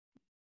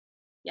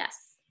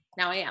Yes,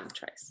 now I am,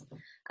 Trace.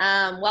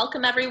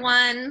 Welcome,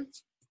 everyone.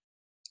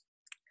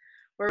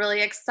 We're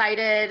really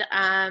excited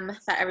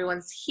that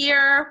everyone's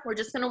here. We're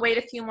just going to wait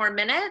a few more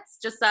minutes,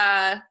 just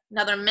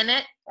another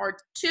minute or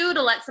two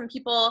to let some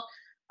people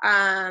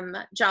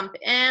jump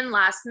in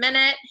last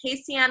minute. Hey,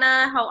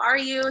 Sienna, how are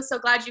you? So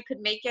glad you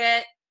could make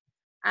it.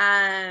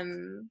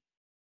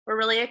 We're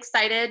really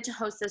excited to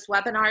host this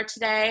webinar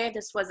today.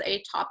 This was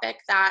a topic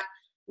that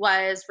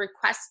was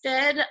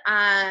requested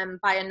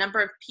by a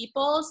number of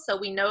people, so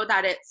we know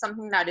that it's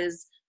something that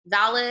is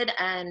valid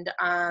and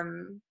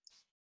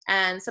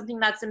something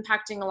that's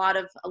impacting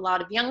a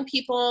lot of young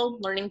people.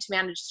 Learning to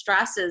manage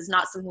stress is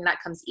not something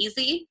that comes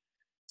easy.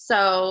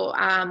 So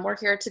we're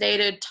here today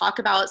to talk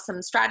about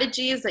some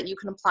strategies that you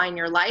can apply in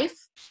your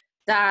life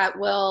that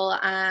will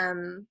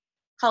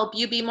help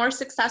you be more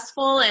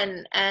successful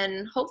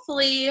and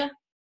hopefully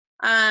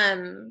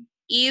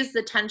ease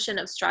the tension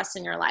of stress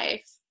in your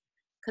life.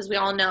 Because we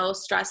all know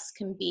stress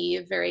can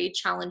be very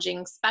challenging,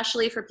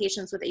 especially for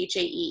patients with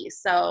HAE.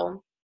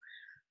 So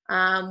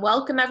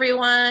welcome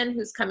everyone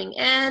who's coming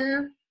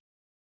in.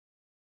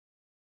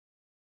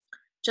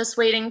 Just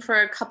waiting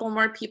for a couple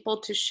more people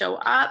to show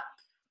up.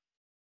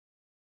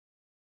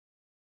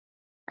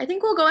 I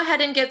think we'll go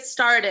ahead and get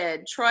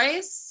started.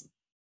 Troyce,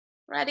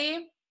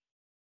 ready?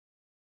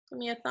 Give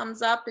me a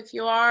thumbs up if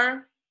you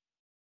are.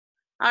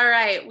 All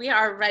right, we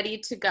are ready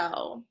to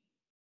go.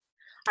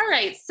 All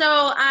right,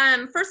 so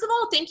first of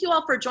all, thank you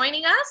all for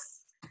joining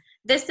us.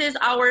 This is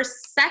our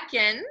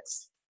second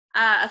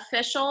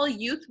official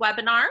youth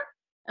webinar,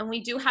 and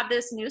we do have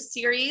this new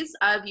series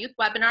of youth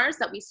webinars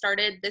that we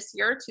started this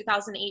year,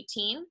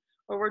 2018,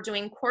 where we're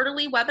doing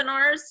quarterly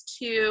webinars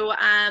to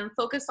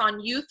focus on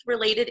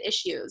youth-related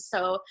issues.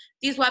 So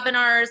these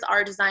webinars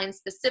are designed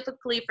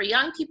specifically for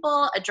young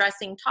people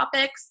addressing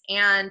topics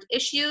and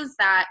issues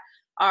that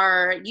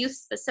are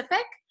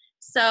youth-specific.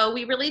 So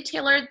we really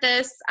tailored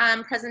this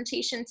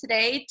presentation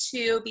today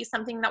to be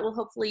something that will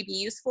hopefully be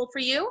useful for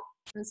you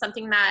and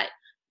something that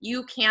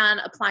you can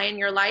apply in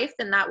your life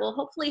and that will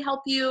hopefully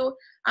help you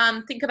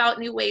think about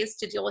new ways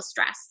to deal with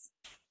stress.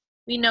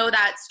 We know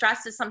that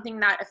stress is something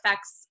that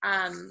affects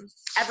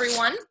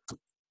everyone,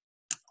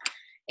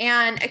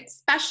 and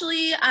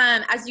especially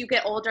as you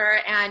get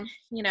older and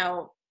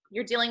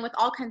you're dealing with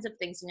all kinds of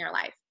things in your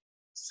life: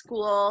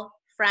 school,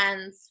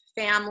 friends,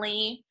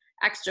 family,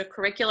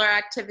 extracurricular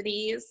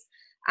activities.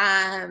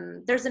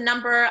 There's a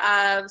number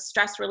of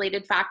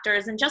stress-related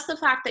factors, and just the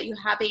fact that you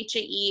have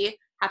HAE,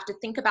 have to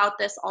think about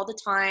this all the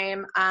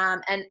time,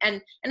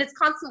 and it's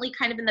constantly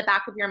kind of in the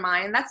back of your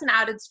mind. That's an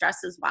added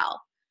stress as well.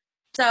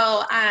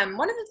 So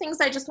one of the things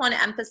I just want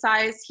to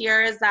emphasize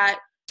here is that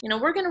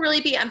we're going to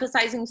really be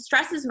emphasizing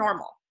stress is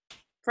normal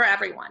for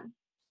everyone.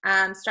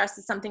 Stress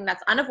is something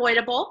that's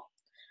unavoidable,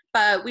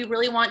 but we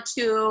really want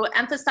to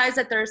emphasize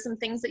that there are some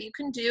things that you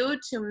can do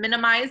to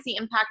minimize the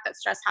impact that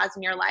stress has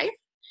in your life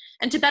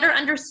and to better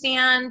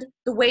understand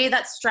the way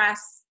that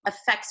stress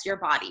affects your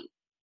body,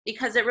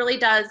 because it really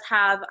does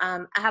have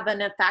an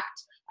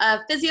effect, a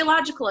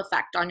physiological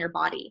effect on your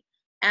body.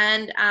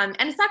 And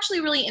it's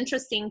actually really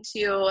interesting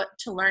to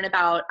learn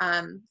about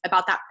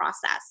that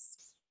process.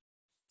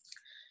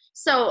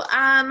 So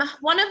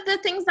one of the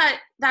things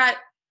that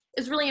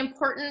is really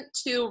important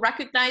to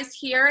recognize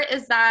here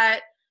is that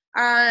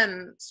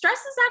stress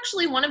is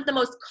actually one of the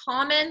most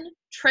common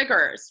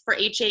triggers for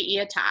HAE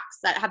attacks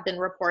that have been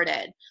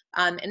reported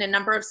in a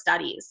number of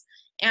studies.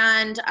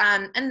 And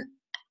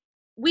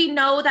we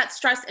know that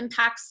stress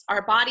impacts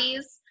our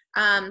bodies.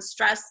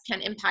 Stress can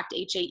impact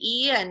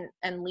HAE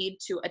and lead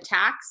to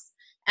attacks.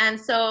 And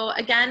so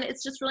again,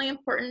 it's just really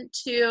important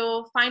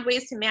to find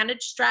ways to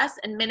manage stress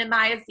and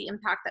minimize the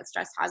impact that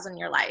stress has on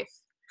your life.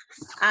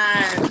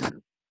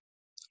 And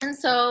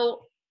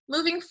so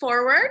moving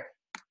forward,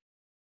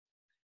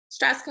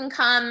 stress can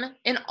come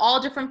in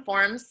all different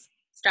forms.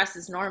 Stress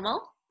is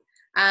normal,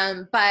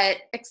 but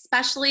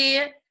especially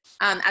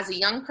as a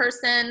young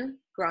person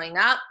growing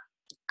up,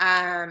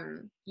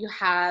 you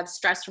have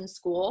stress from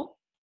school,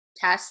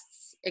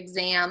 tests,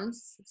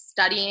 exams,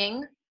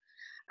 studying,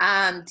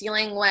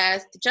 dealing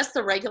with just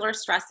the regular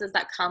stresses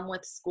that come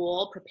with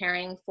school,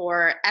 preparing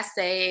for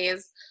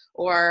essays,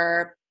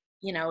 or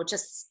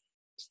just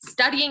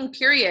studying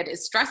period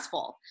is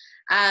stressful.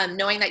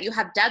 Knowing that you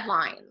have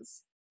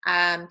deadlines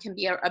can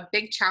be a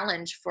big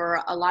challenge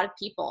for a lot of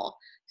people.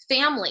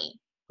 Family,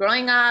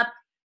 growing up,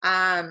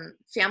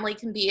 family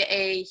can be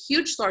a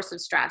huge source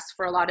of stress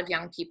for a lot of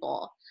young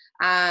people.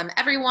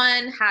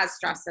 Everyone has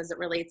stress as it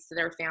relates to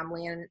their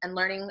family, and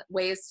learning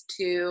ways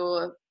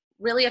to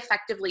really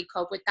effectively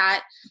cope with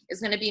that is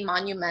going to be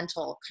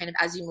monumental kind of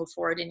as you move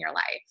forward in your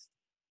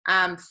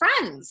life.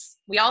 Friends,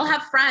 we all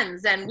have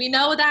friends, and we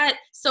know that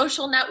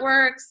social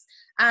networks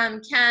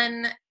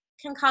can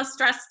cause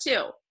stress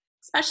too,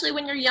 especially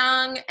when you're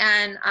young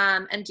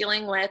and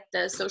dealing with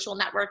the social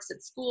networks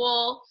at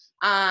school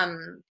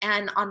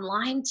and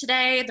online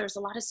today. There's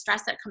a lot of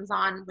stress that comes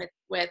on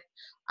with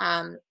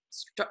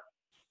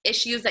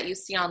issues that you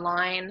see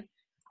online.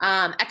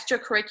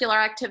 Extracurricular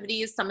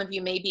activities, some of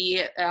you may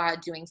be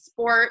doing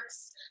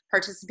sports,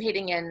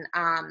 participating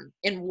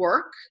in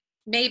work,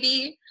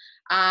 maybe.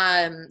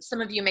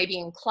 Some of you may be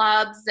in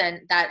clubs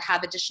and that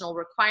have additional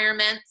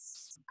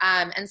requirements.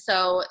 And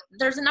so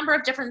there's a number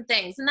of different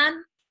things. And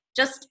then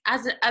just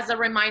as a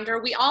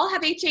reminder, we all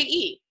have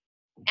HAE.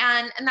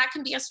 And that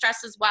can be a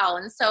stress as well.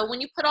 And so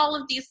when you put all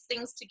of these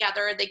things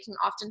together, they can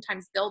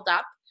oftentimes build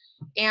up.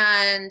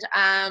 And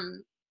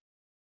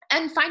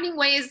finding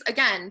ways,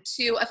 again,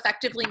 to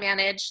effectively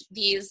manage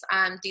these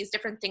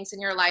different things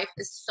in your life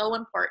is so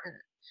important.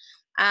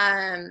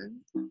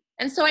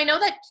 And so I know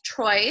that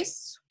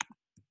Troyce,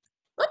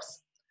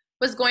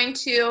 was going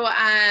to,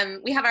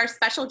 we have our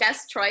special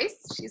guest, Troyce.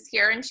 She's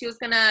here, and she was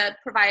going to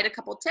provide a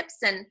couple tips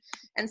and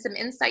some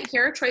insight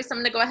here. Troyce, I'm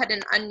going to go ahead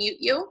and unmute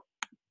you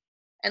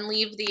and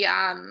leave the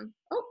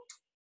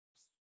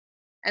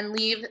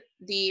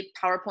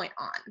PowerPoint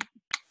on.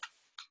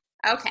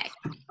 Okay.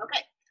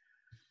 Okay.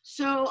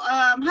 So,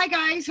 hi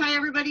guys. Hi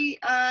everybody.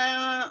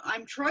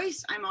 I'm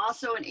Troyce. I'm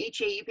also an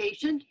HAE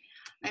patient.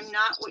 I'm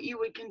not what you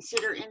would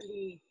consider in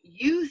the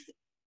youth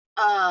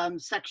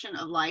section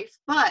of life,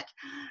 but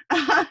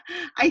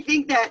I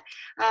think that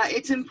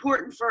it's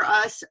important for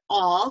us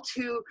all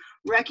to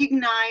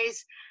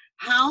recognize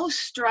how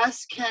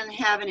stress can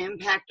have an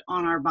impact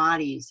on our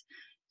bodies.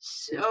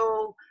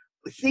 So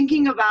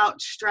thinking about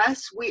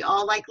stress, we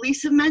all, like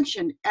Lisa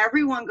mentioned,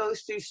 everyone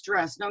goes through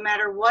stress, no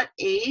matter what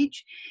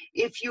age.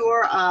 If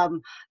you're a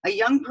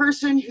young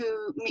person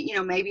who,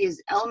 maybe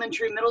is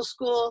elementary, middle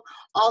school,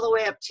 all the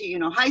way up to,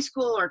 high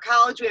school or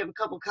college. We have a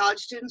couple college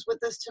students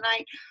with us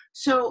tonight.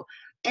 So,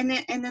 and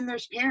then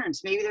there's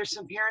parents. Maybe there's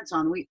some parents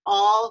on. We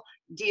all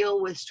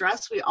deal with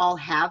stress. We all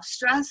have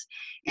stress.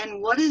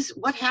 And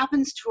what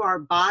happens to our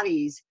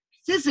bodies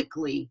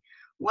physically,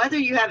 whether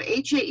you have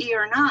HAE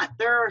or not,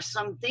 there are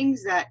some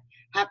things that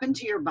happen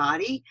to your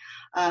body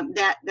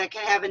that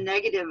can have a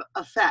negative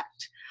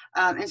effect.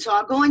 And so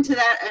I'll go into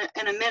that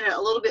in a minute,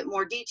 a little bit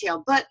more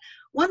detail. But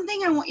one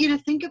thing I want you to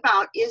think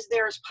about is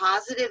there's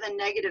positive and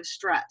negative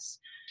stress.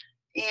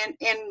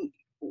 And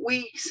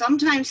we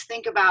sometimes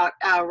think about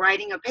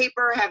writing a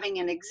paper, having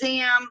an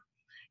exam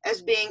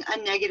as being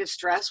a negative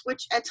stress,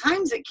 which at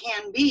times it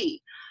can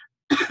be.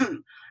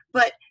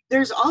 But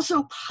there's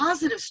also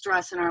positive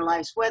stress in our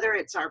lives, whether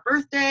it's our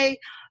birthday,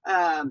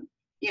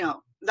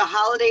 the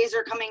holidays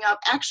are coming up.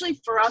 Actually,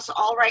 for us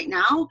all right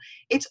now,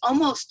 it's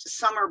almost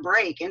summer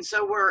break. And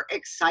so we're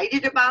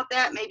excited about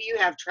that. Maybe you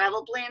have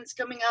travel plans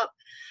coming up.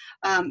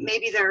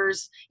 Maybe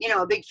there's,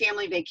 a big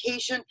family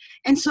vacation.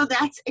 And so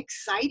that's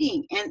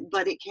exciting,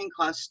 but it can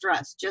cause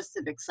stress, just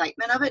the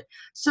excitement of it.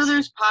 So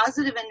there's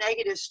positive and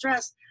negative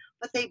stress,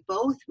 but they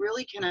both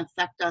really can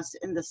affect us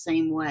in the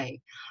same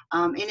way.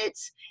 And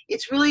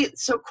it's really,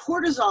 so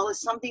cortisol is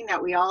something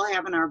that we all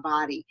have in our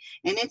body.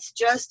 And it's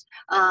just,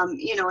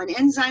 an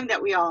enzyme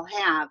that we all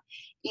have.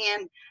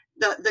 And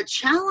the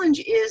challenge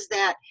is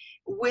that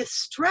with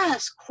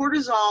stress,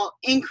 cortisol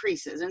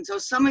increases. And so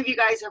some of you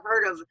guys have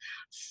heard of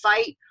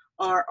fight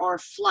or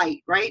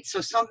flight, right?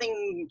 So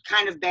something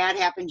kind of bad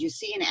happens, you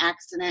see an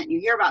accident, and you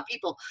hear about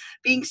people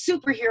being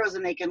superheroes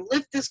and they can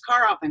lift this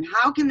car off, and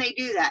how can they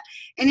do that?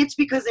 And it's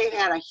because they've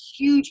had a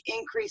huge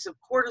increase of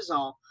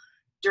cortisol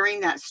during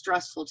that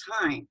stressful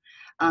time.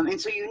 And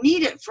so you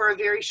need it for a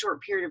very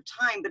short period of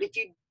time, but if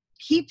you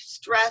keep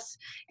stress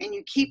and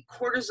you keep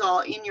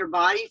cortisol in your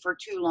body for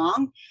too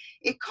long,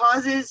 it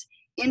causes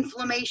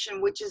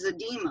inflammation, which is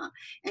edema.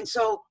 And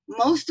so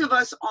most of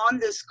us on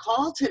this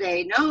call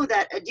today know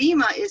that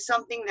edema is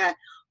something that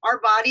our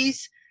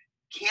bodies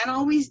can't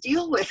always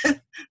deal with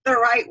the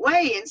right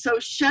way. And so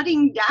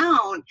shutting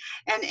down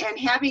and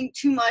having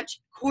too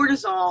much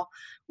cortisol,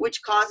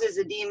 which causes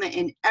edema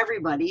in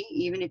everybody,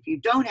 even if you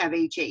don't have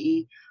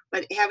HAE,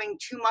 but having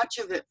too much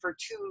of it for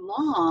too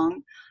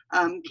long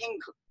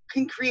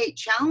can create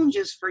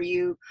challenges for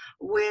you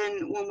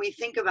when we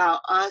think about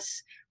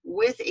us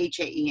with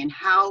HAE and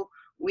how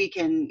we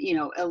can,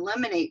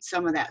 eliminate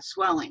some of that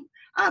swelling.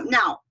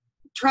 Now,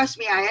 trust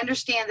me, I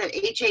understand that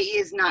HAE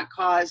is not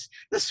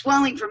the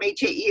swelling from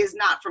HAE is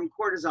not from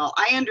cortisol.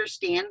 I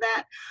understand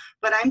that,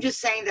 but I'm just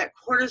saying that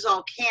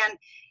cortisol can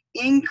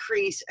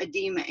increase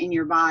edema in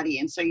your body.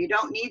 And so you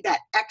don't need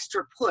that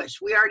extra push.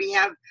 We already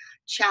have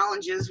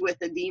challenges with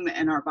edema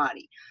in our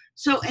body.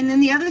 So, and then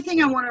the other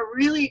thing I want to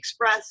really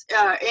express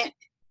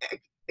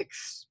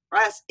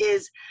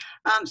is,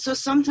 so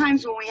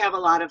sometimes when we have a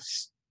lot of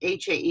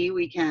HAE,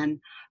 we can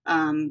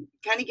kind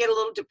of get a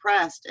little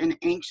depressed and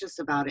anxious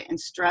about it. And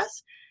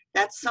stress,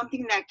 that's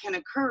something that can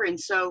occur. And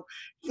so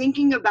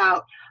thinking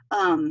about,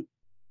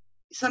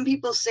 some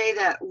people say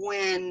that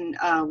when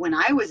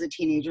I was a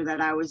teenager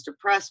that I was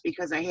depressed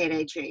because I had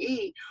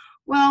HAE.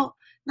 Well,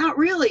 not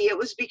really. It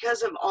was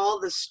because of all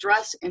the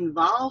stress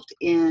involved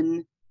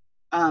in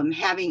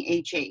having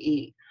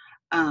HAE.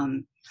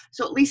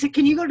 So Lisa,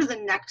 can you go to the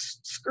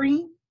next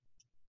screen?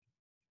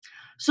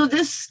 So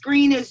this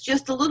screen is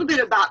just a little bit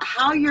about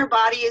how your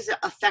body is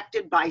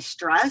affected by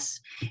stress.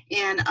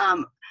 And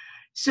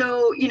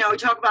So, you know, we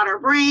talk about our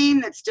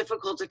brain that's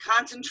difficult to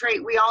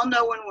concentrate. We all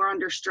know when we're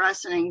under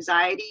stress and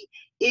anxiety,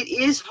 it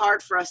is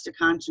hard for us to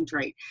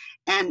concentrate.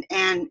 And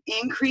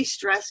increased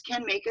stress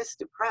can make us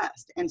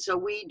depressed. And so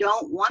we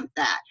don't want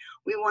that.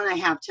 We want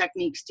to have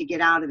techniques to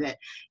get out of it.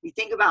 You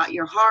think about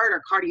your heart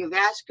or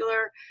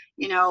cardiovascular,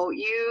 you know,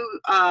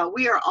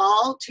 we are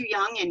all too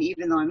young, and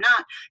even though I'm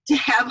not, to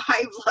have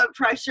high blood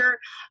pressure.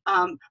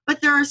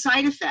 But there are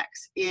side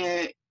effects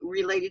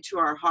related to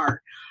our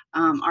heart.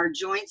 Our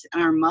joints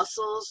and our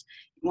muscles.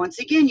 Once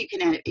again, you can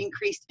have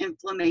increased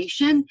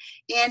inflammation,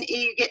 and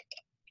you get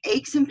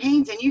aches and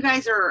pains. And you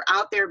guys are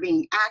out there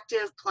being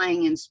active,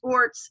 playing in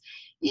sports,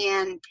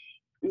 and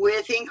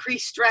with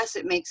increased stress,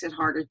 it makes it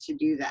harder to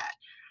do that.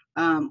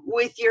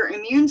 With your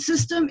immune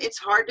system, it's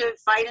hard to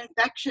fight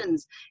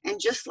infections. And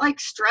just like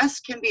stress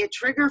can be a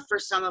trigger for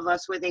some of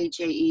us with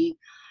HAE,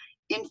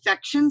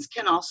 infections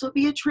can also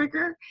be a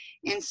trigger.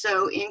 And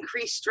so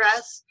increased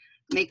stress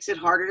makes it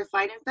harder to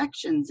fight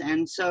infections.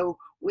 And so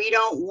we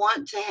don't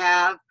want to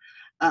have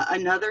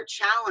another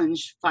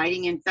challenge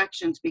fighting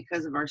infections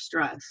because of our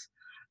stress.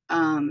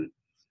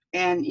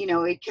 And, you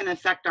know, it can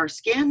affect our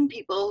skin.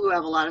 People who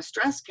have a lot of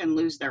stress can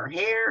lose their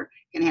hair,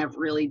 can have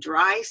really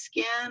dry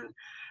skin.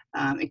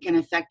 It can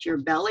affect your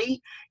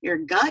belly, your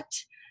gut.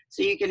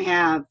 So you can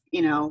have,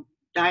 you know,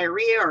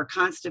 diarrhea or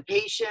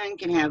constipation,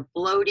 can have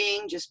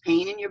bloating, just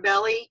pain in your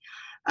belly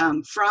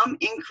from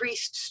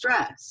increased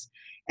stress.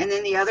 And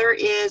then the other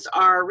is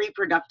our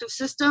reproductive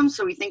system.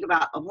 So we think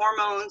about the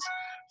hormones.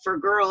 For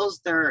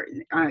girls, they're,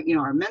 you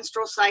know, our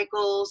menstrual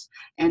cycles,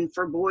 and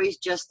for boys,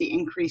 just the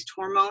increased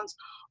hormones.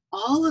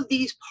 All of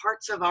these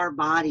parts of our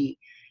body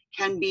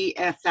can be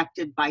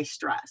affected by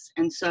stress.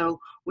 And so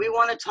we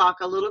want to talk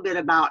a little bit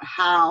about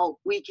how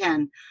we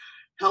can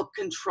help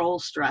control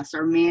stress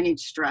or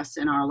manage stress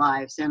in our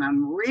lives. And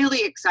I'm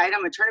really excited.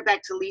 I'm going to turn it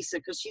back to Lisa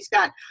because she's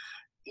got,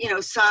 you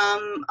know,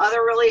 some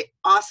other really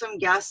awesome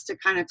guests to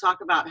kind of talk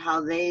about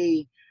how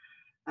they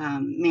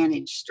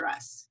manage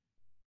stress.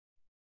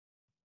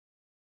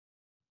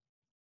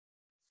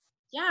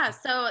 Yeah,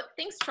 so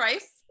thanks,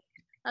 Troyce.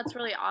 That's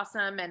really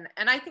awesome. And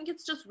I think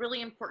it's just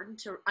really important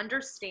to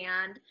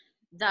understand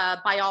the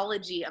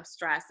biology of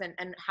stress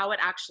and how it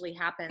actually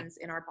happens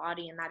in our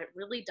body, and that it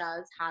really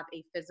does have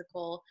a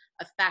physical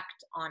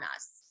effect on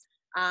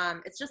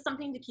us. It's just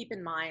something to keep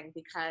in mind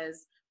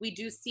because we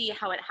do see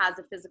how it has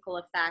a physical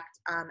effect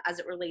as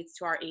it relates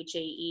to our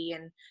HAE.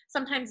 And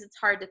sometimes it's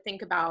hard to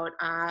think about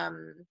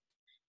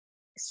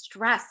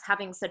stress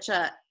having such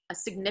a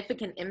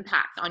significant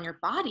impact on your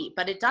body,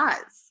 but it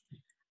does.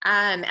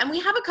 And we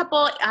have a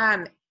couple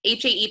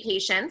HAE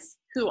patients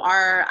who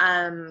are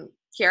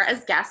here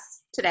as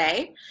guests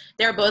today.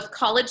 They're both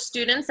college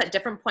students at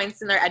different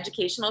points in their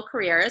educational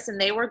careers, and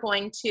they were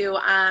going to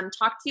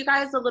talk to you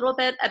guys a little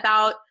bit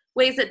about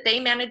ways that they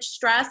manage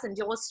stress and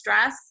deal with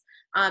stress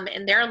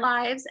in their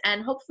lives,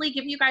 and hopefully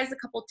give you guys a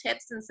couple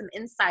tips and some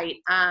insight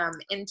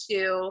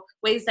into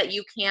ways that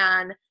you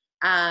can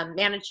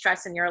manage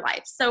stress in your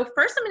life. So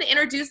first I'm going to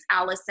introduce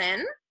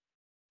Allison.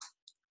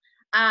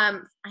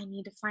 I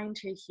need to find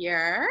her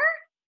here.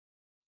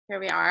 Here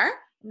we are. I'm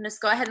going to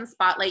just go ahead and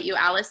spotlight you,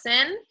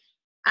 Allison,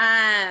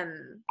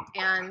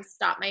 and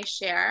stop my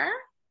share.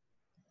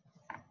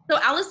 So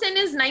Allison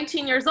is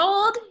 19 years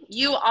old.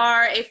 You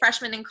are a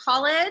freshman in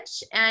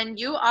college, and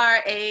you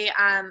are a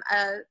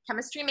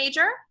chemistry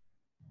major.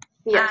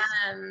 Yes.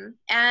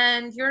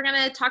 And you're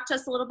going to talk to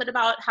us a little bit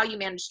about how you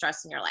manage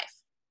stress in your life.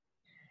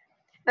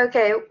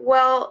 Okay,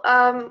 well,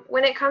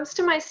 when it comes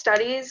to my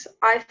studies,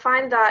 I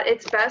find that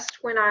it's best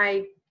when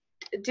I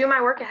do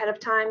my work ahead of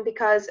time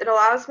because it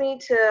allows me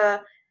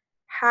to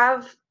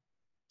have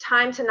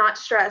time to not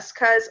stress,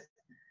 because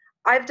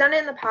I've done it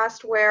in the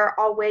past where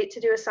I'll wait to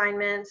do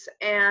assignments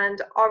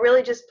and I'll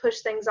really just push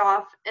things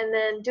off, and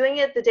then doing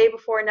it the day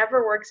before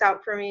never works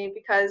out for me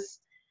because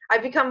I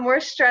become more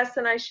stressed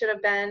than I should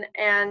have been,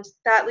 and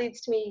that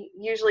leads to me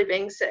usually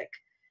being sick.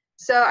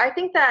 So I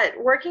think that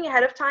working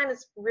ahead of time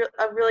is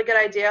a really good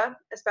idea,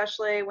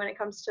 especially when it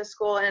comes to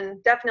school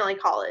and definitely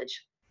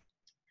college.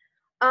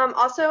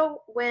 Also,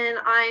 when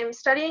I'm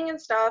studying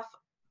and stuff,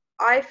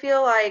 I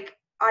feel like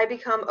I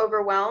become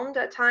overwhelmed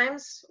at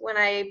times when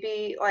I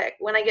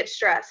get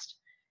stressed.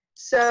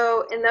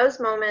 So in those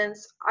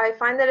moments, I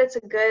find that it's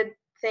a good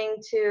thing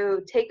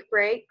to take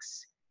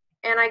breaks,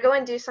 and I go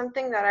and do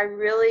something that I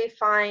really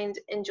find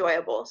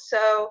enjoyable.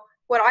 So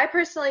what I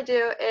personally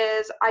do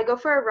is I go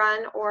for a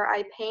run or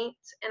I paint,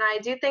 and I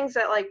do things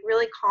that like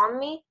really calm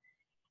me,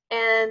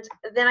 and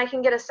then I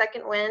can get a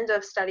second wind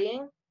of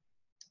studying.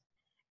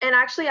 And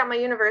actually at my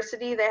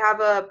university, they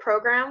have a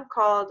program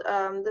called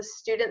the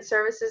Student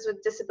Services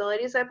with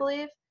Disabilities, I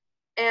believe.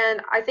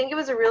 And I think it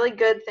was a really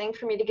good thing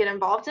for me to get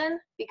involved in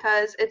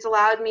because it's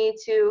allowed me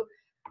to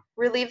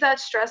relieve that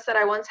stress that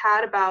I once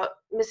had about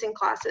missing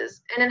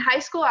classes. And in high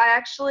school, I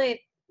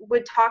actually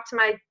would talk to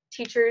my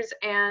teachers,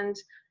 and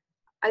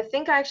I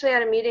think I actually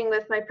had a meeting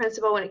with my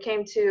principal when it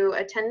came to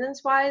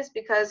attendance-wise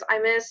because I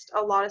missed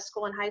a lot of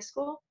school in high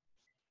school.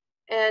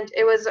 And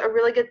it was a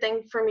really good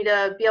thing for me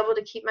to be able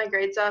to keep my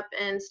grades up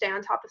and stay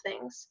on top of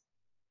things.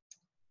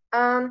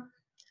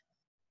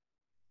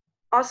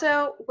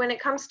 Also, when it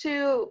comes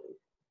to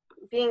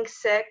being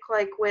sick,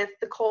 like with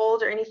the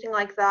cold or anything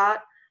like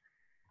that,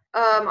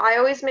 I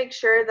always make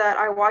sure that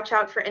I watch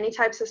out for any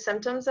types of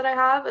symptoms that I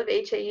have of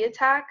HAE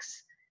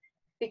attacks,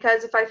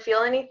 because if I feel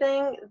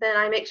anything, then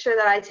I make sure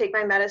that I take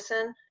my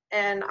medicine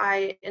and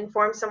I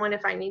inform someone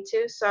if I need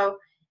to. So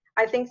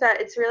I think that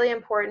it's really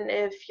important,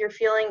 if you're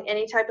feeling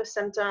any type of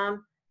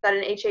symptom that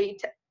an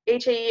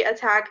HAE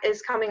attack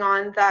is coming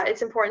on, that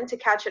it's important to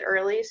catch it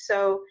early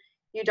so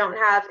you don't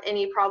have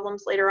any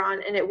problems later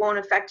on and it won't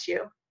affect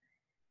you.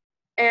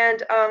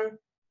 And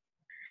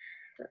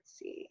let's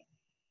see.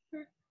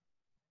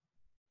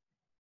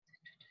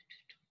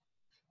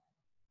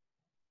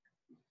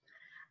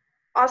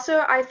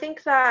 Also, I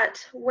think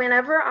that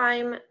whenever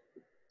I'm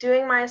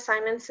doing my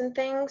assignments and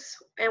things,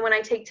 and when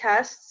I take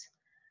tests,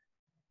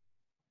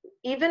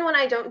 even when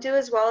I don't do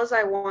as well as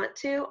I want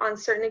to on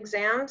certain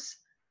exams,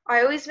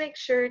 I always make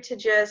sure to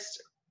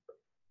just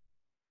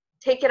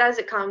take it as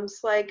it comes.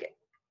 Like,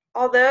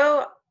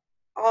 although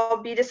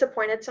I'll be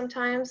disappointed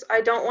sometimes,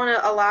 I don't want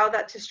to allow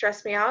that to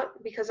stress me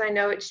out, because I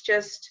know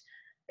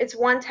it's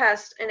one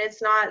test and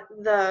it's not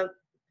the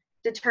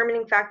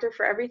determining factor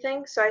for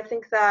everything. So I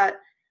think that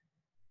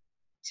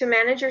to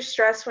manage your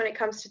stress when it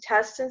comes to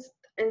tests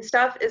and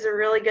stuff is a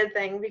really good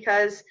thing,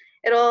 because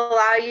it'll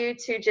allow you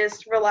to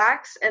just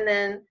relax and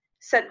then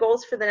set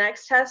goals for the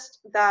next test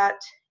that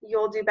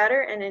you'll do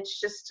better, and it's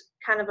just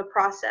kind of a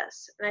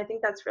process, and I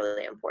think that's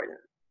really important.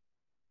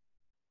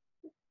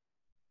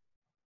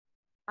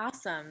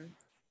 Awesome.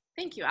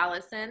 Thank you,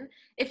 Allison.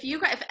 If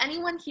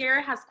anyone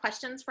here has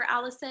questions for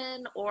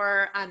Allison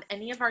or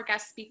any of our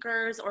guest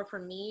speakers, or for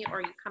me,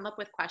 or you come up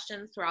with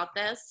questions throughout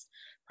this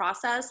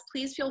process,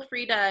 please feel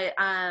free to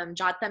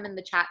jot them in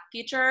the chat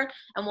feature,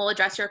 and we'll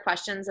address your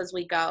questions as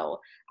we go.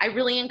 I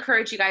really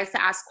encourage you guys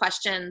to ask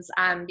questions,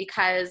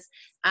 because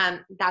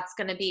that's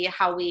going to be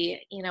how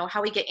we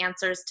get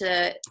answers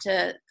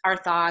to our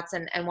thoughts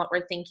and what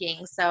we're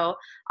thinking. So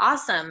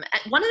awesome.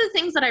 And one of the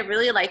things that I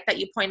really liked that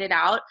you pointed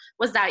out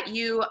was that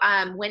you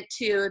went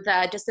to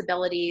the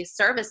disability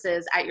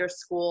services at your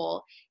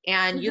school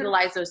and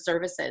utilized those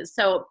services.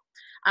 So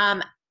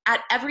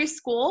at every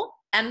school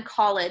and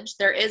college,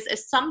 there is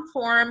some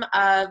form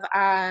of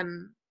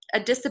a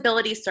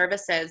disability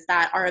services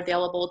that are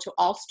available to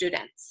all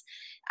students.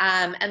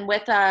 And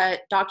with a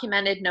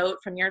documented note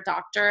from your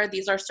doctor,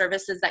 these are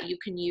services that you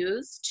can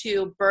use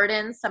to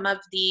burden some of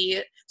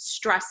the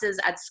stresses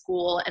at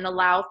school and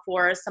allow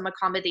for some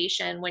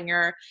accommodation when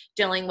you're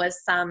dealing with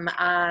some,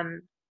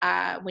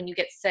 when you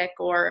get sick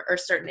or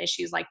certain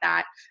issues like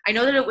that. I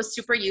know that it was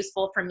super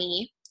useful for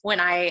me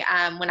when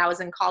I was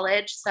in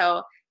college.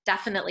 So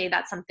definitely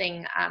that's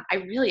something I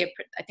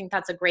think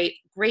that's a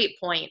great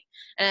point.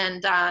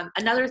 And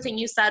another thing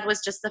you said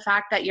was just the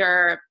fact that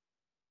you're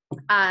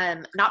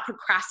not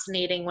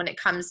procrastinating when it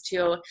comes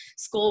to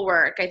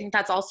schoolwork. I think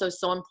that's also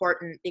so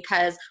important,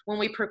 because when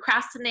we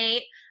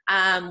procrastinate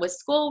with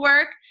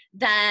schoolwork,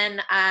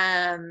 then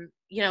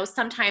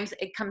sometimes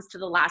it comes to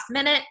the last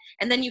minute,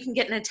 and then you can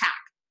get an attack,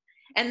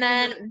 and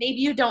then maybe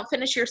you don't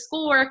finish your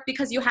schoolwork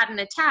because you had an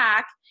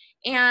attack,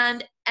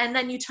 and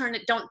then you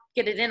don't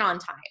get it in on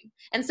time.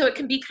 And so it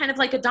can be kind of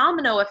like a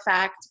domino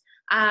effect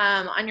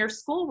on your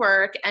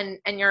schoolwork and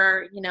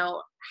your,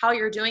 how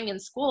you're doing in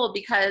school,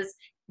 because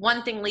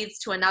one thing leads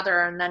to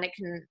another, and then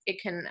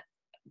it can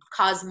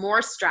cause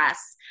more stress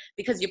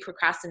because you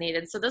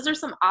procrastinated. So those are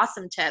some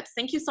awesome tips.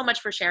 Thank you so much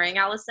for sharing,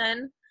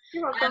 Allison.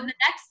 You're welcome.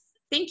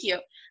 Thank you.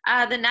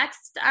 The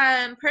next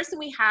person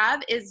we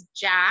have is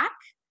Jack.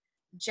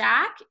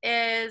 Jack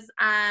is,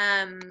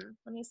 let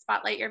me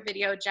spotlight your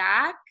video,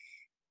 Jack,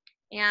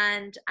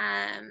 and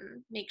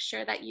make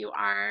sure that you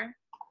are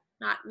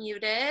not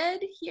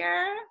muted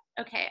here.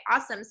 Okay,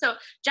 awesome. So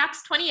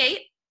Jack's 28.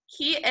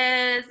 He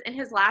is in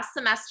his last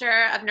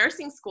semester of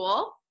nursing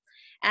school,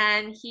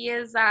 and he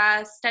is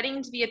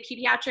studying to be a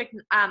pediatric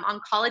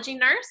oncology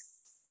nurse.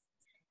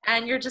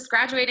 And you're just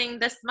graduating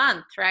this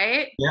month,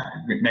 right? Yeah,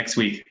 next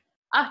week.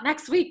 Oh,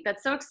 next week.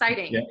 That's so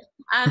exciting.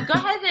 Yeah. Go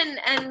ahead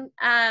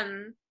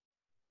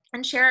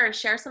and share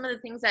some of the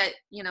things that,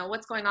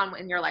 what's going on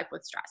in your life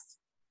with stress.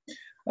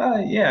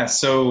 Yeah,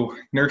 so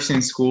nursing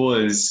school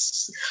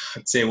is,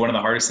 I'd say, one of the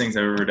hardest things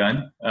I've ever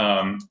done.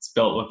 It's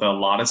built with a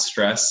lot of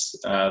stress.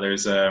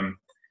 There's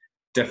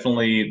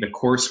definitely the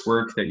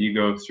coursework that you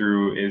go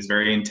through is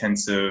very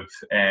intensive,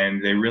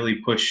 and they really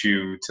push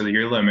you to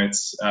your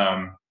limits,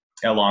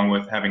 along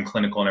with having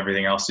clinical and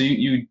everything else. So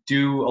you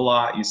do a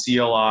lot, you see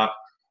a lot,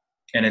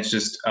 and it's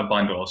just a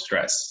bundle of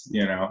stress,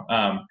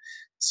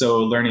 So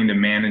learning to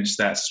manage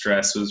that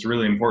stress was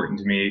really important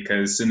to me,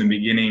 because in the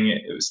beginning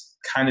it was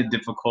kind of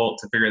difficult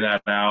to figure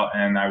that out,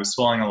 and I was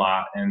swelling a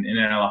lot and in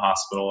and out of the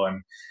hospital,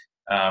 and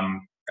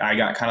I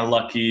got kind of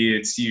lucky.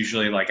 It's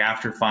usually like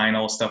after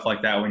final, stuff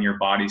like that, when your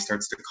body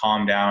starts to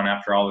calm down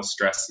after all the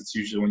stress. It's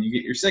usually when you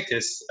get your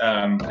sickest,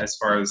 as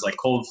far as like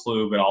cold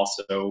flu, but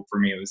also for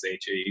me it was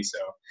HAE. So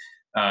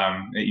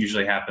it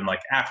usually happened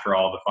like after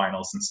all the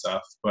finals and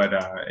stuff, but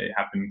it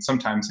happened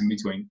sometimes in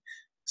between.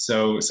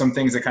 So some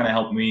things that kind of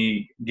helped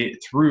me get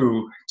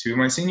through to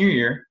my senior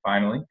year,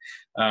 finally,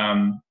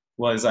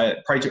 was I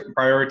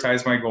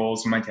prioritized my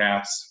goals and my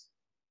tasks.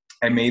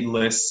 I made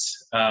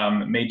lists,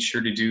 made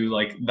sure to do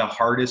like the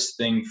hardest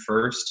thing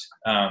first,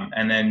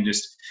 and then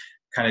just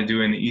kind of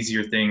doing the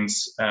easier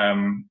things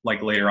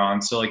like later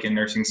on. So like in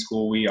nursing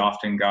school, we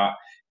often got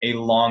a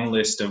long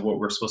list of what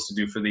we're supposed to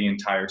do for the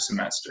entire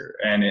semester.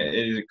 And it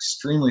is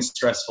extremely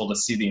stressful to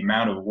see the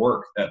amount of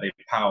work that they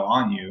pile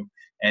on you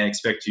and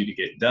expect you to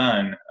get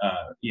done,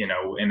 you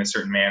know, in a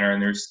certain manner.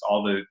 And there's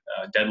all the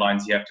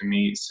deadlines you have to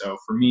meet. So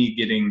for me,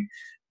 getting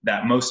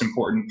that most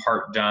important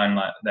part done,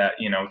 that,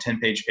 you know,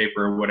 10-page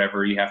paper or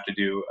whatever you have to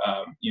do,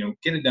 you know,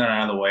 get it done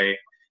out of the way,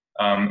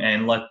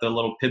 and let the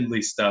little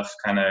piddly stuff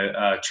kind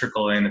of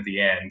trickle in at the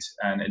end.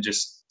 And it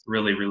just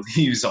really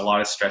relieves a lot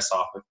of stress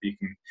off if you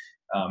can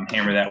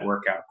hammer that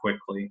work out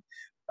quickly.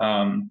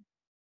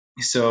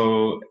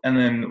 So, and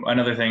then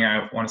another thing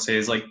I want to say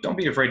is, like, don't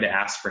be afraid to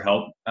ask for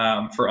help.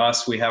 For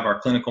us, we have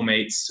our clinical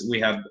mates. We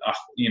have,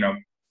 you know,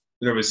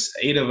 there was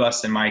 8 of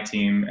us in my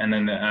team, and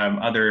then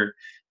other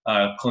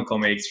clinical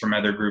mates from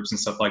other groups and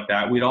stuff like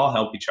that. We'd all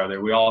help each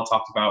other. We all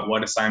talked about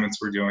what assignments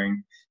we're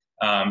doing,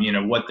 you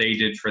know, what they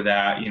did for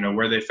that, you know,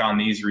 where they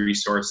found these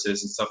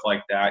resources and stuff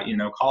like that. You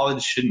know,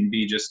 college shouldn't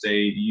be just a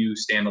you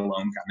stand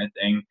alone kind of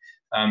thing.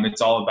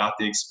 It's all about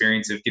the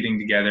experience of getting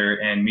together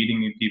and meeting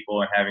new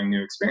people and having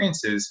new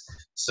experiences.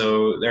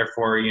 So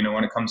therefore, you know,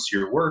 when it comes to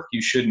your work,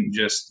 you shouldn't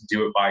just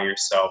do it by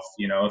yourself.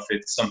 You know, if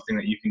it's something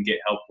that you can get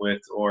help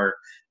with, or,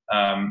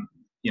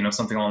 you know,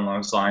 something along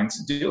those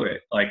lines, do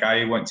it. Like,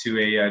 I went to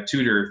a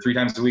tutor 3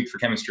 times a week for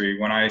chemistry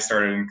when I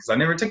started, because I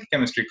never took a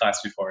chemistry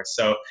class before.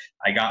 So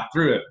I got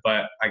through it,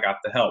 but I got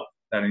the help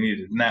that I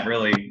needed. And that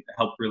really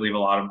helped relieve a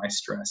lot of my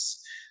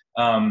stress.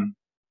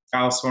 I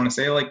also want to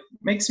say, like,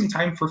 make some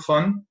time for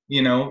fun,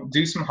 you know,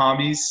 do some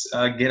hobbies,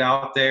 get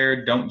out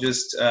there. Don't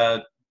just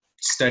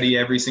study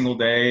every single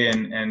day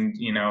and,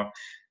 you know,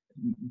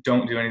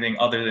 don't do anything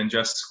other than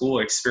just school.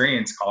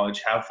 Experience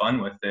college, have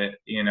fun with it,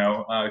 you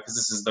know, because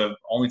this is the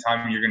only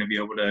time you're going to be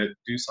able to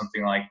do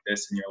something like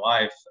this in your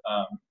life,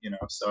 you know,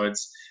 so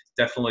it's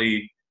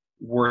definitely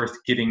worth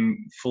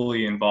getting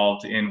fully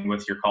involved in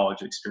with your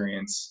college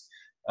experience.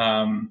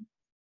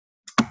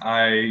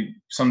 I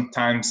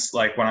sometimes,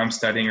 like when I'm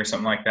studying or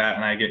something like that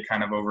and I get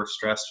kind of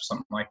overstressed or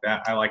something like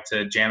that, I like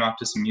to jam out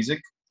to some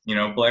music, you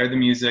know, blare the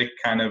music,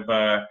 kind of,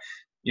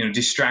 you know,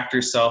 distract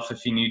yourself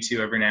if you need to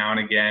every now and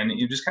again.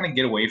 You just kind of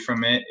get away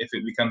from it if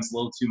it becomes a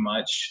little too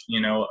much. You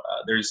know,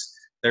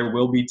 there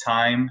will be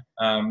time,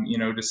 you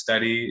know, to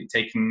study,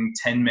 taking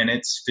 10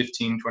 minutes,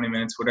 15, 20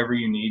 minutes, whatever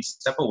you need.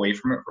 Step away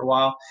from it for a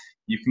while.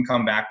 You can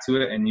come back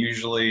to it. And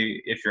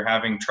usually if you're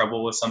having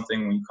trouble with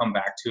something, when you come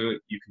back to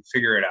it, you can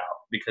figure it out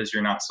because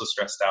you're not so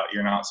stressed out.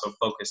 You're not so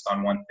focused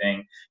on one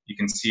thing. You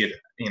can see it,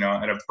 you know,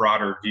 at a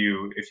broader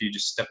view if you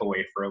just step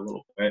away for a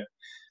little bit.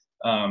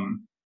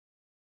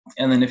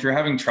 And then if you're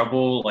having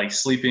trouble like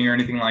sleeping or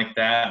anything like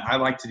that, I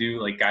like to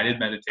do like guided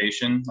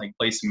meditation, like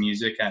play some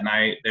music at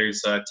night.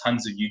 There's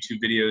tons of YouTube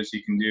videos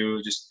you can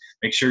do. Just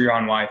make sure you're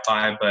on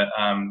Wi-Fi, but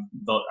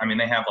I mean,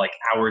 they have like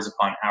hours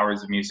upon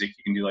hours of music.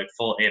 You can do like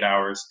full 8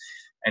 hours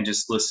and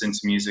just listen to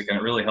music, and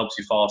it really helps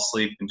you fall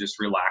asleep and just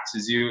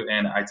relaxes you.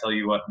 And I tell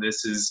you what,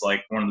 this is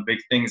like one of the big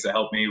things that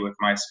helped me with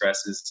my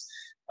stress is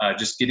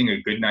just getting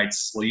a good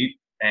night's sleep.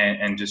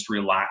 And just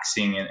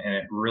relaxing, and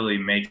it really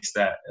makes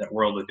that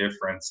world of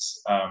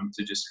difference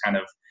to just kind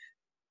of,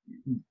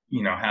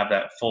 you know, have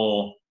that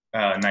full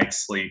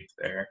night's sleep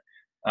there.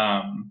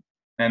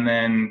 And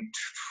then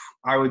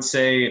I would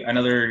say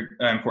another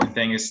important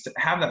thing is to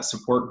have that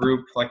support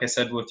group, like I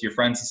said, with your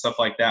friends and stuff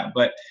like that.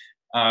 But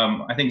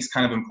I think it's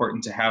kind of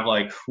important to have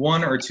like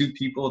 1 or 2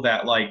 people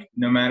that, like,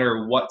 no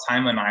matter what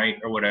time of night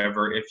or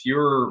whatever, if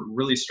you're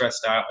really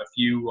stressed out, if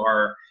you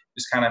are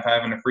just kind of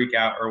having a freak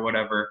out or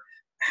whatever,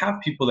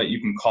 have people that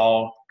you can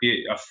call,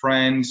 be it a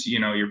friend, you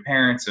know, your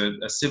parents, a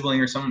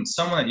sibling or someone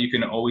that you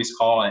can always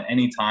call at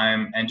any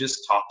time and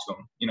just talk to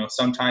them. You know,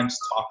 sometimes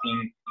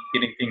talking,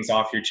 getting things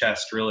off your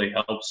chest really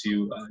helps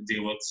you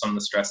deal with some of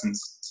the stress and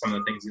some of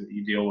the things that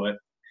you deal with.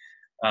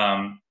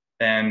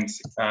 And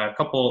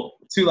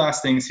 2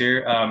 last things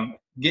here,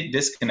 get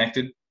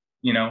disconnected,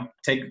 you know,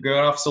 go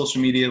off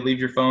social media, leave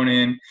your phone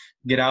in,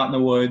 get out in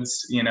the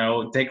woods, you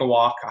know, take a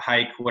walk, a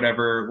hike,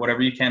 whatever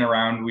you can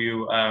around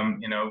you,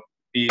 you know,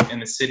 be in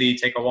the city,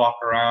 take a walk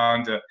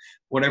around,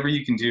 whatever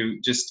you can do,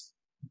 just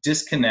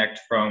disconnect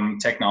from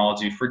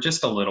technology for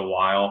just a little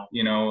while.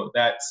 You know,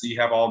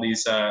 you have all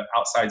these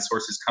outside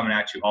sources coming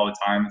at you all the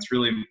time. It's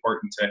really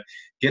important to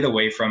get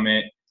away from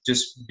it.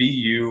 Just be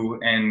you,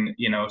 and,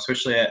 you know,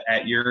 especially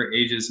at your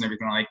ages and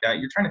everything like that,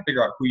 you're trying to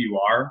figure out who you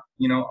are,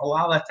 you know,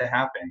 allow that to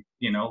happen,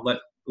 you know, let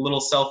a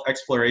little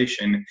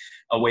self-exploration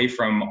away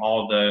from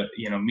all the,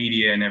 you know,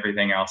 media and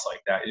everything else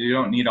like that. You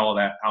don't need all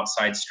that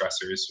outside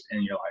stressors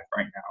in your life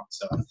right now.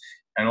 So,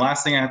 and the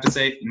last thing I have to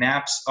say,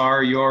 naps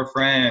are your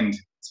friend,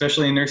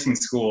 especially in nursing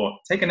school.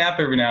 Take a nap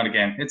every now and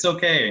again. It's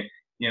okay.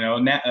 You know,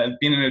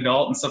 being an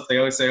adult and stuff, they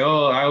always say,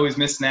 oh, I always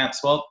miss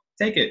naps. Well,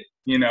 take it,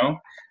 you know.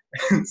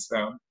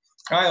 So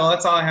All right, well,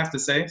 that's all I have to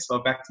say. So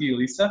back to you,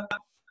 Lisa.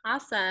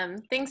 Awesome.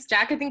 Thanks,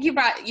 Jack. I think you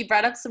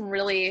brought up some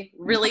really,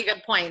 really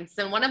good points.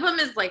 And one of them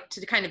is like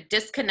to kind of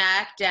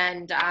disconnect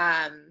and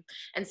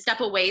step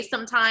away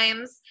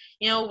sometimes.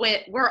 You know,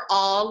 we're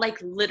all like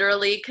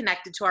literally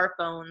connected to our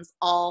phones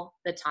all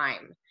the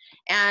time.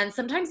 And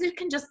sometimes it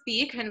can just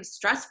be kind of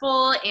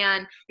stressful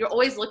and you're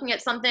always looking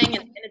at something,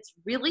 and it's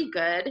really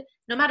good,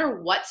 no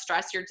matter what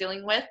stress you're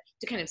dealing with,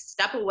 to kind of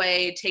step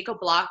away, take a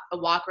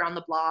walk around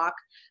the block.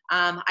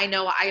 I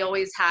know I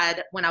always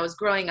had, when I was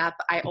growing up,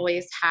 I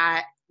always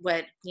had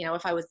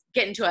if I was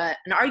getting to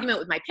an argument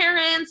with my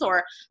parents,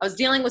 or I was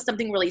dealing with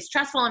something really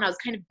stressful and I was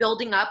kind of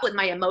building up with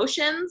my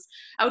emotions,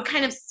 I would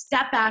kind of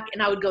step back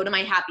and I would go to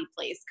my happy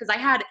place. Because I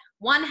had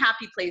one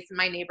happy place in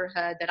my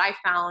neighborhood that I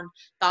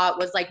thought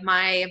was like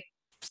my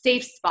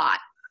safe spot.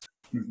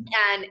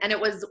 Mm-hmm. And it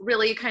was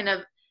really kind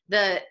of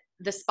the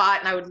spot,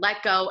 and I would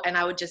let go and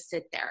I would just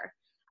sit there.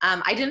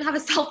 I didn't have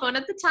a cell phone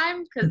at the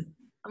time because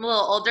I'm a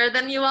little older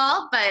than you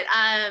all, but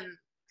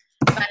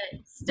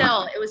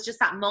still, it was just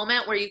that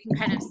moment where you can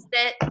kind of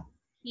sit,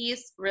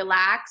 peace,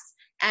 relax,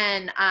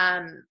 and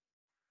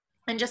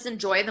just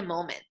enjoy the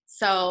moment.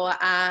 So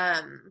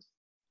I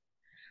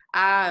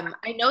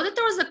know that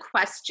there was a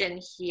question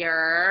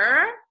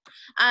here.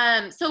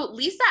 So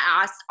Lisa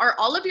asked, are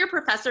all of your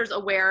professors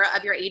aware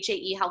of your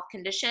HAE health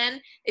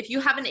condition? If you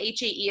have an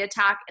HAE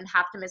attack and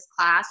have to miss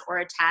class or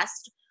a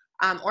test,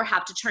 or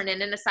have to turn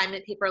in an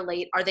assignment paper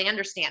late, are they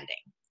understanding?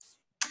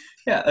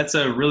 Yeah, that's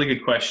a really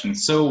good question.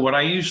 So what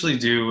I usually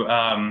do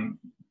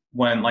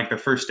when, like, the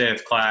first day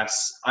of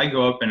class, I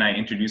go up and I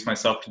introduce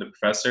myself to the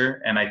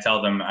professor and I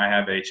tell them I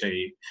have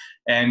HAE.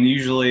 And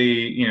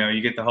usually, you know,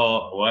 you get the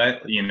whole,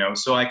 what, you know,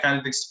 so I kind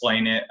of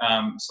explain it.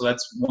 So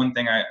that's one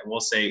thing I will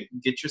say,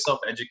 get yourself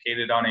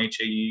educated on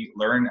HAE,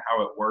 learn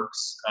how it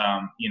works,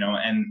 you know,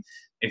 and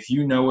if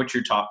you know what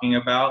you're talking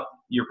about,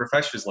 your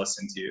professors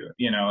listen to you,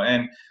 you know,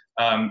 and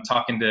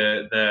talking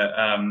to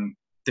the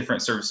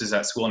different services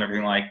at school and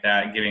everything like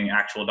that, giving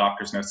actual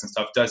doctor's notes and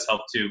stuff does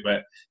help too.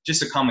 But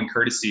just a common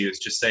courtesy is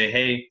just say,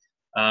 hey,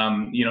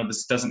 you know,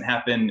 this doesn't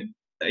happen,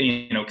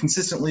 you know,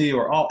 consistently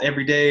or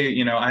every day.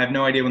 You know, I have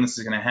no idea when this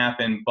is going to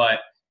happen, but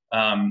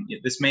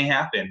this may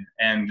happen,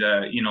 and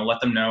you know,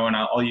 let them know. And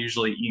I'll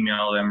usually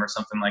email them or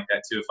something like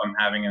that too if I'm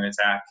having an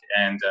attack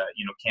and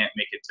you know, can't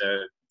make it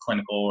to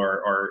clinical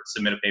or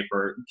submit a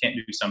paper, can't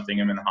do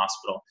something, I'm in the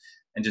hospital,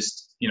 and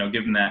just, you know,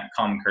 give them that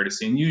common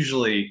courtesy. And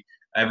usually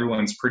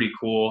everyone's pretty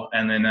cool.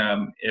 And then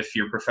if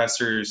your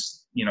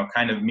professor's, you know,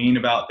 kind of mean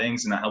about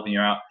things and not helping you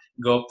out,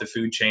 go up the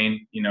food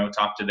chain, you know,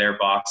 talk to their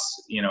boss,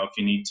 you know, if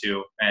you need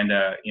to. And,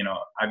 you know,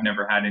 I've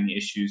never had any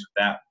issues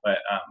with that, but,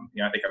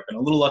 you know, I think I've been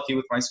a little lucky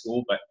with my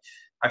school, but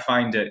I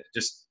find it,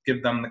 just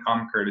give them the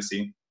common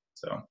courtesy.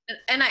 So.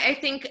 And I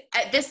think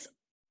this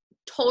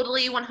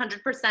totally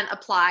 100%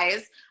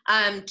 applies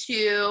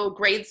to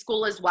grade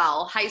school as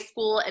well. High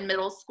school and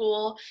middle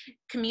school,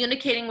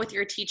 communicating with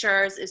your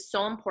teachers is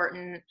so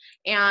important.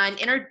 And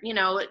you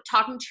know,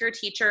 talking to your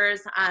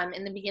teachers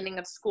in the beginning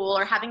of school,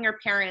 or having your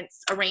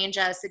parents arrange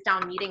a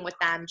sit-down meeting with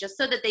them, just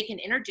so that they can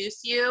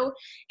introduce you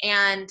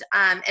and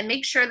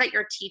make sure that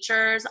your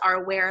teachers are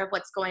aware of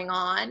what's going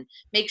on.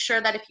 Make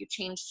sure that if you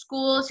change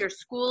schools, your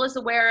school is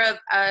aware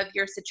of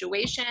your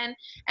situation.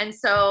 And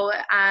so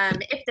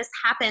if this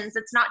happens,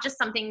 it's not just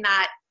something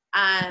that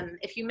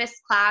if you miss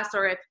class,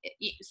 or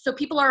so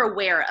people are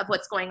aware of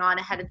what's going on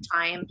ahead of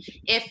time.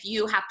 If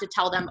you have to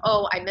tell them,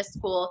 oh, I missed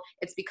school,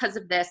 it's because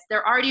of this,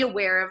 they're already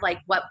aware of like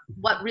what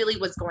really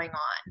was going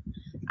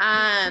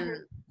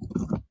on.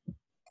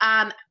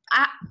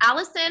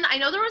 Allison, I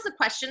know there was a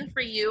question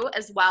for you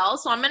as well,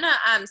 so I'm gonna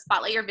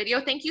spotlight your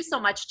video. Thank you so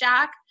much,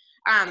 Jack.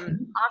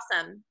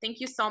 Awesome, thank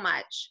you so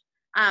much.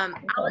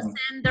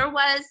 Allison, there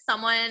was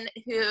someone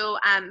who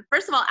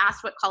first of all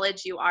asked what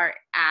college you are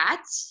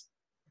at.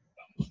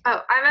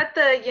 Oh, I'm at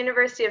the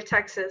University of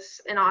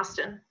Texas in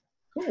Austin.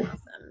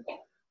 Awesome.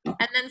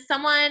 And then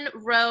someone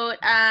wrote,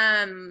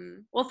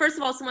 well, first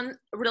of all, someone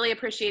really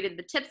appreciated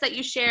the tips that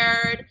you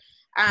shared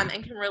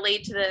and can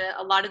relate to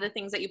a lot of the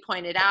things that you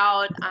pointed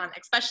out,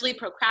 especially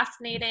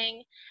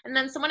procrastinating. And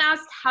then someone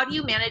asked, how do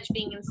you manage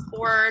being in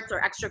sports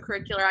or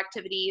extracurricular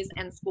activities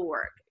and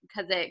schoolwork?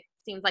 Because it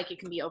seems like it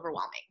can be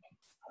overwhelming.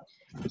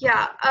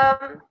 Yeah,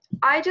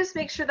 I just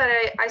make sure that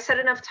I set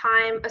enough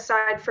time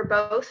aside for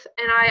both,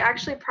 and I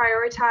actually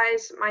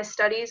prioritize my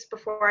studies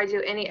before I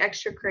do any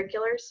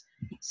extracurriculars.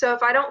 So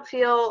if I don't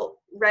feel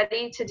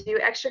ready to do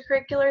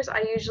extracurriculars,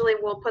 I usually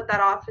will put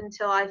that off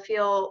until I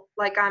feel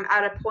like I'm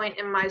at a point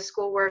in my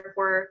schoolwork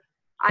where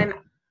I'm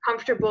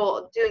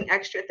comfortable doing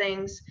extra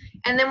things.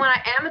 And then when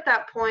I am at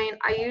that point,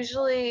 I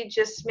usually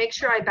just make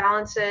sure I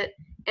balance it.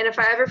 And if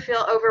I ever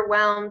feel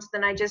overwhelmed,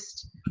 then I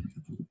just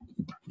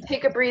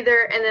take a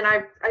breather, and then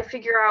I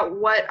figure out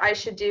what I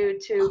should do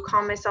to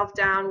calm myself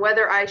down,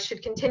 whether I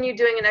should continue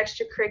doing an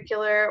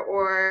extracurricular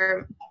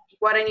or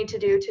what I need to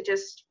do to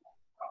just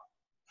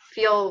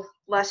feel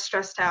less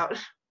stressed out.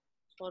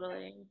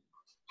 Totally.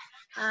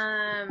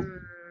 Let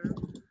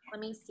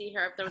me see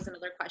here if there was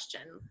another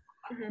question.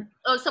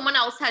 Oh, someone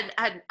else had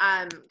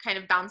kind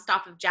of bounced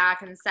off of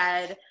Jack and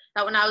said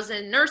that when I was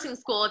in nursing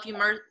school, if you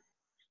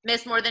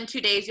miss more than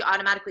 2 days, you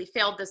automatically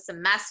failed the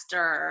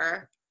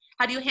semester.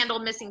 How do you handle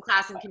missing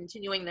class and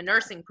continuing the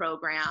nursing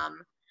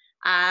program?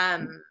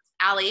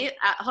 Allie,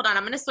 hold on.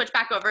 I'm going to switch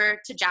back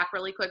over to Jack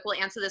really quick. We'll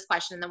answer this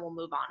question and then we'll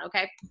move on.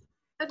 Okay.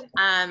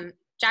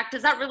 Jack,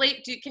 does that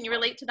relate? Can you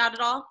relate to that at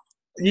all?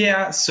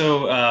 Yeah.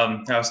 So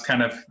I was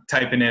kind of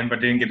typing in,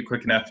 but didn't get it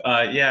quick enough.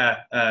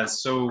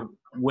 So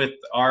with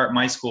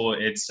my school,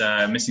 it's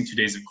missing 2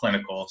 days of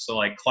clinical. So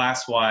like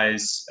class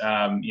wise,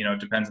 it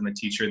depends on the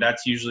teacher.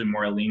 That's usually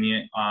more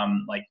lenient,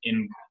 like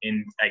in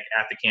like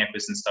at the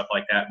campus and stuff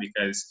like that,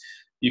 because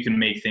you can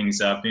make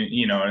things up,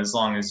 as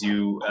long as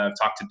you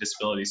talk to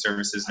disability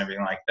services and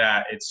everything like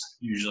that, it's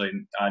usually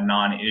a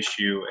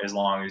non-issue as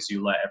long as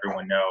you let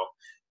everyone know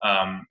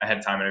ahead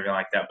of time and everything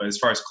like that. But as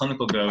far as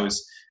clinical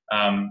goes,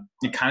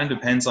 it kind of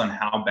depends on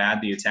how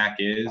bad the attack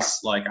is.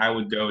 Like I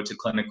would go to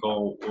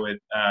clinical with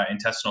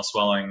intestinal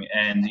swelling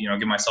and,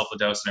 give myself a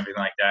dose and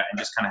everything like that and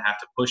just kind of have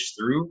to push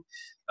through.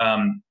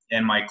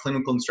 And my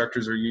clinical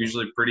instructors are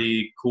usually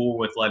pretty cool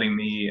with letting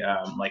me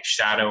like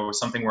shadow or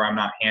something where I'm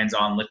not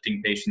hands-on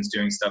lifting patients,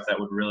 doing stuff that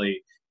would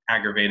really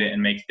aggravate it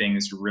and make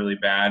things really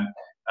bad.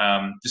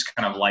 Just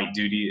kind of light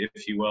duty,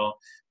 if you will.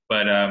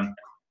 But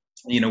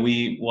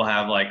we will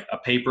have like a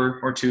paper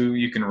or two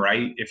you can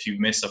write if you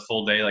miss a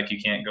full day, like you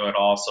can't go at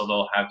all. So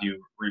they'll have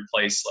you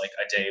replace like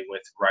a day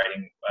with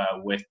writing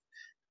with,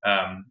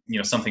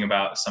 something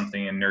about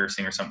something in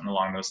nursing or something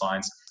along those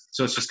lines.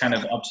 So it's just kind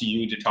of up to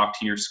you to talk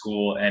to your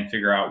school and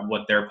figure out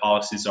what their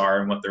policies are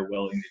and what they're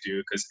willing to do,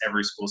 because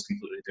every school is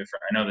completely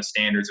different. I know the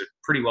standards are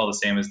pretty well the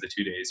same as the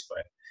 2 days,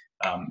 but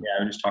I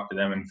would just talk to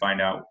them and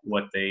find out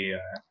what they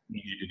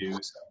need you to do.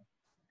 So.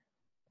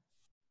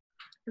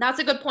 That's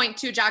a good point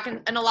too, Jack.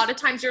 And a lot of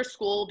times your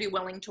school will be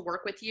willing to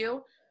work with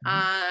you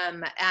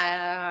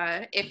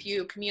if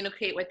you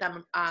communicate with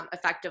them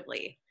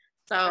effectively.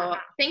 So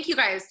thank you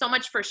guys so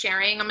much for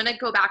sharing. I'm going to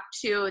go back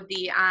to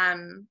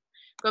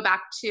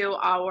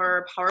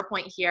our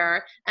PowerPoint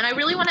here. And I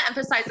really want to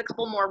emphasize a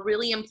couple more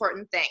really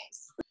important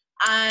things.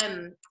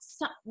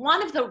 So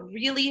one of the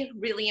really,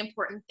 really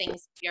important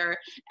things here,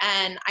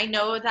 and I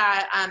know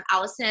that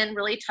Allison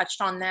really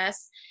touched on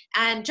this,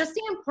 and just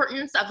the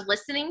importance of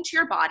listening to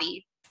your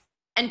body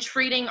and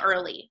treating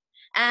early.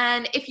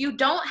 And if you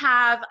don't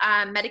have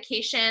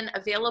medication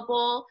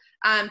available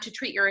to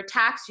treat your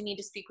attacks, you need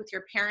to speak with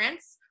your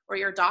parents or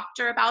your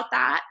doctor about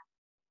that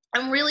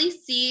and really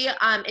see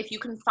if you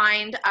can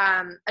find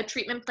a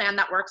treatment plan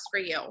that works for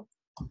you.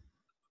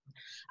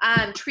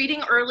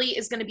 Treating early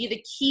is going to be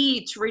the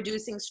key to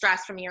reducing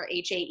stress from your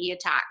HAE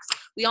attacks.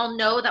 We all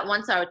know that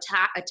once our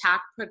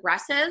attack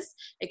progresses,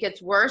 it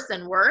gets worse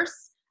and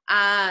worse.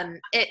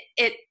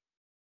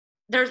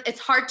 It's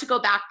hard to go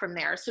back from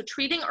there. So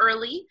treating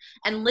early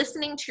and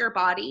listening to your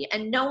body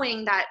and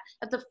knowing that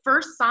at the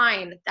first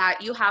sign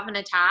that you have an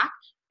attack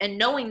and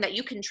knowing that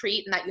you can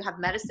treat and that you have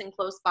medicine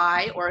close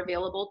by or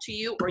available to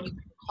you, or you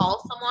can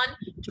call someone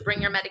to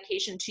bring your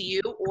medication to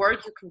you, or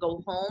you can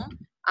go home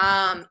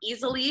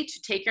easily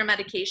to take your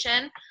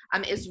medication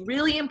is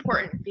really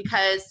important,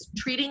 because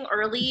treating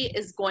early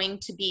is going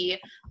to be,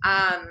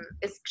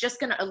 it's just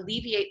going to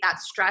alleviate that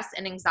stress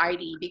and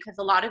anxiety, because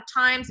a lot of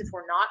times if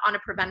we're not on a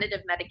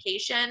preventative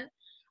medication,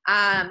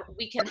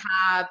 we can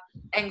have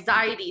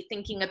anxiety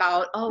thinking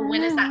about, oh,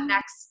 when is that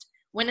next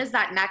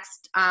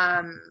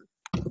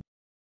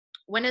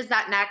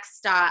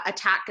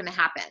attack going to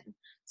happen?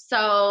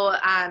 So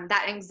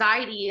that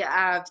anxiety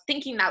of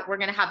thinking that we're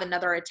going to have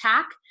another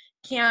attack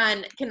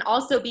can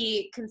also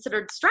be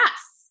considered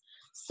stress.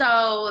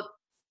 So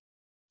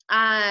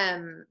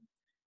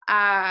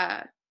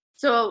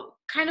so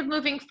kind of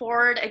moving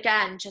forward,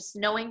 again, just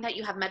knowing that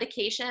you have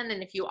medication,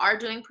 and if you are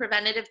doing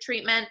preventative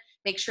treatment,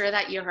 make sure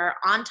that you're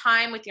on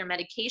time with your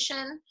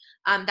medication.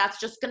 That's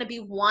just going to be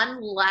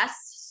one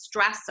less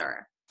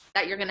stressor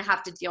that you're going to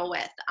have to deal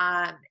with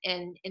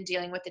in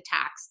dealing with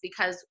attacks,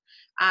 because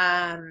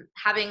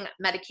having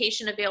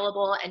medication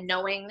available and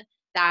knowing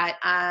that,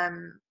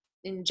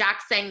 and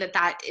Jack's saying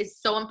that is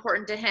so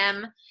important to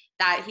him,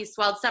 that he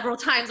swelled several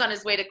times on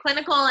his way to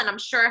clinical, and I'm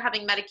sure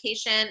having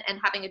medication and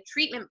having a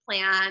treatment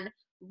plan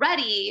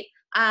ready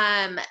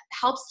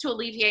helps to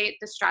alleviate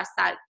the stress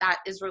that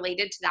is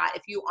related to that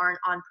if you aren't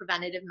on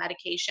preventative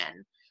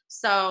medication.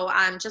 So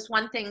just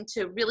one thing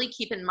to really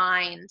keep in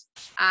mind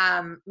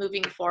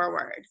moving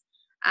forward.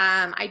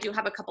 I do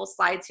have a couple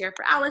slides here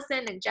for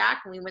Allison and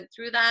Jack, and we went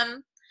through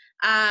them.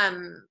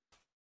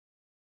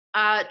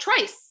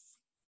 Troyce,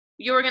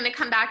 you were going to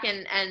come back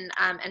and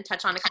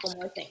touch on a couple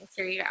more things.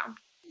 Here you go.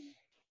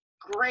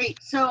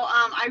 Great. So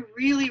I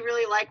really,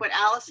 really like what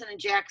Allison and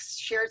Jack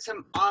shared,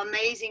 some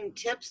amazing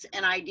tips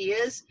and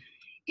ideas,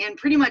 and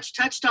pretty much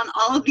touched on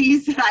all of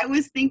these that I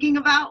was thinking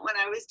about when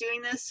I was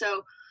doing this.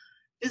 So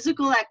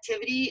physical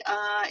activity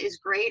is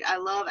great. I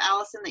love,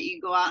 Allison, that you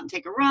go out and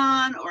take a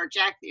run, or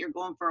Jack, that you're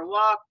going for a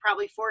walk,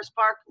 probably Forest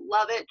Park,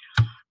 love it.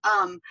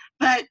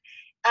 But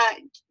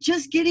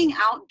just getting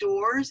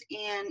outdoors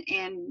and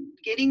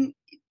getting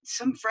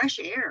some fresh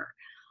air.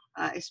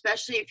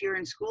 especially if you're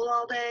in school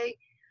all day.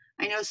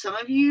 I know some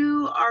of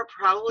you are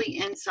probably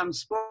in some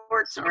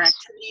sports or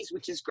activities,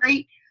 which is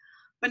great,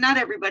 but not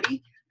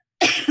everybody.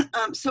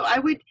 So I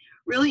would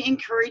really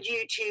encourage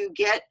you to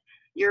get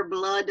your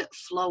blood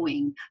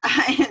flowing,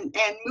 and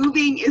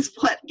moving is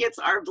what gets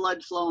our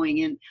blood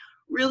flowing and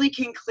really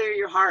can clear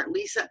your heart.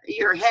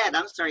 Your head,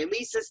 I'm sorry.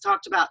 Lisa's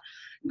talked about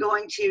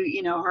going to,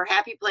 you know, her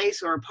happy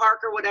place or a park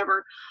or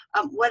whatever,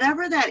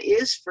 whatever that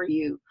is for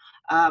you.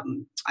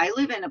 I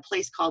live in a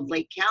place called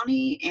Lake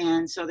County,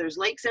 and so there's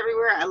lakes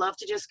everywhere. I love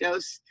to just go,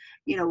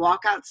 you know,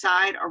 walk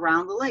outside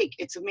around the lake.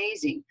 It's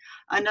amazing.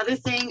 Another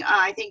thing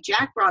I think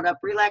Jack brought up,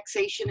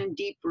 relaxation and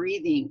deep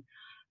breathing.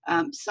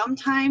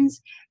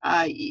 Sometimes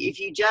if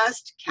you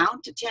just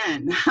count to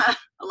 10,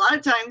 a lot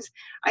of times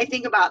I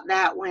think about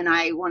that when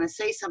I want to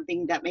say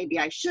something that maybe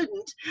I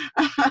shouldn't,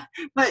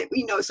 but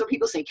you know, so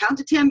people say count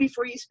to 10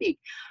 before you speak.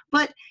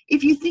 But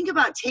if you think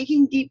about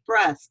taking deep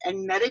breaths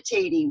and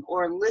meditating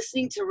or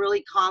listening to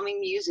really calming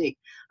music,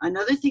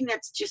 another thing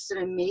that's just an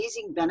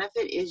amazing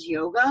benefit is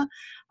yoga.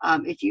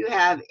 If you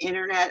have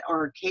internet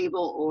or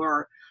cable,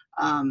 or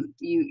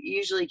you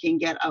usually can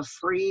get a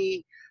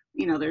free,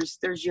 you know,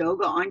 there's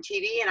yoga on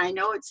TV, and I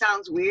know it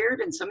sounds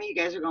weird, and some of you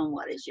guys are going,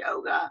 what is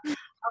yoga?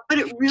 But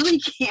it really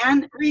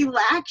can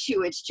relax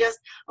you. It's just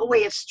a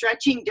way of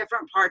stretching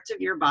different parts of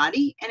your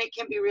body, and it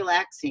can be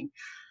relaxing.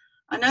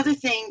 Another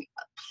thing,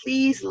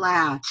 please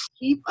laugh.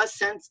 Keep a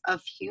sense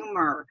of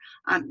humor.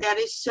 That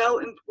is so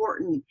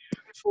important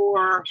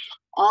for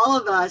all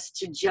of us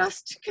to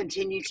just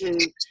continue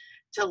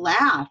to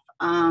laugh.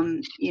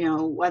 You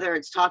know, whether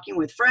it's talking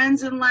with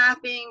friends and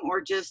laughing,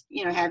 or just,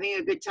 you know, having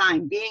a good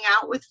time, being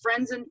out with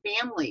friends and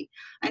family.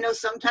 I know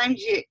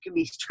sometimes it can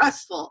be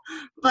stressful,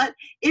 but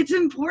it's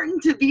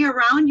important to be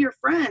around your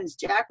friends.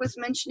 Jack was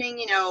mentioning,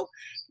 you know,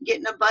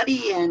 getting a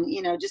buddy and,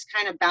 you know, just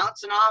kind of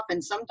bouncing off.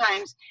 And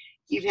sometimes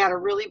you've had a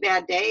really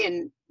bad day,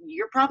 and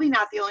you're probably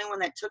not the only one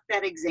that took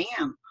that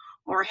exam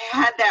or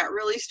had that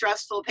really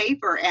stressful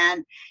paper.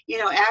 And, you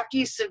know, after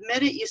you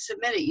submit it, you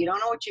submit it. You don't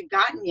know what you've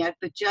gotten yet,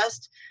 but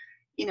just,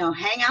 you know,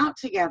 hang out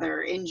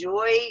together,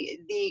 enjoy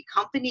the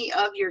company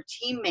of your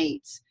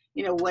teammates,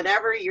 you know,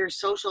 whatever your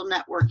social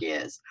network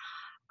is.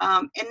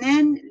 And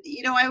then,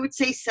 you know, I would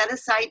say set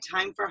aside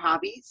time for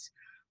hobbies,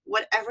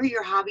 whatever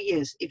your hobby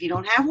is. If you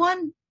don't have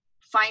one,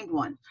 find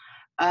one.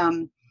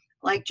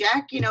 Like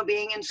Jack, you know,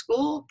 being in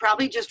school,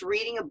 probably just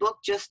reading a book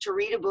just to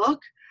read a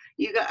book.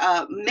 You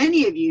got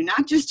many of you,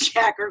 not just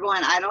Jack, are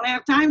going, I don't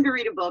have time to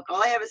read a book.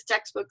 All I have is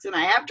textbooks, and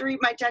I have to read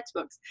my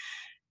textbooks.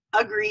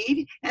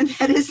 Agreed, and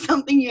that is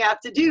something you have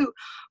to do.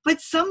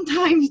 But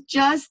sometimes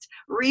just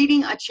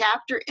reading a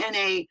chapter in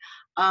a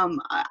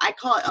I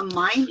call it a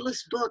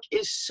mindless book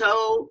is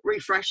so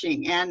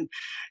refreshing. And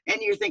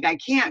you think, I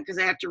can't because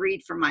I have to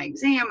read for my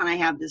exam and I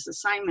have this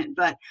assignment.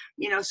 But,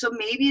 you know, so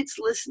maybe it's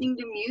listening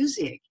to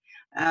music.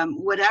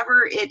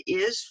 Whatever it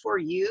is for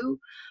you,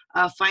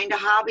 find a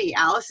hobby.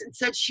 Allison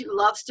said she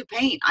loves to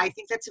paint. I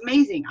think that's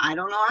amazing. I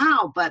don't know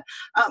how, but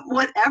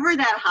whatever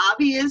that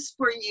hobby is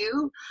for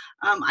you.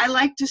 I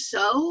like to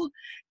sew,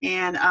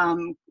 and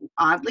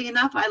oddly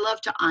enough, I love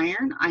to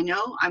iron. I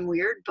know I'm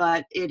weird,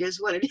 but it is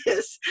what it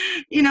is.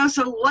 You know,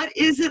 so what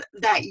is it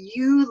that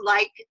you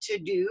like to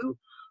do?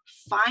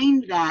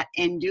 Find that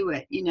and do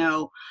it. You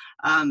know,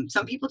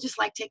 some people just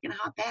like taking a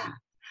hot bath.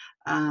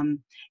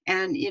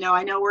 And, you know,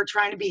 I know we're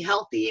trying to be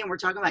healthy and we're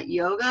talking about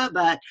yoga,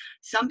 but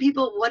some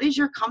people, what is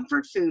your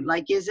comfort food?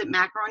 Like, is it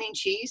macaroni and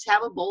cheese?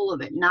 Have a bowl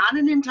of it, not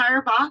an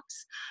entire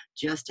box,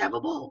 just have a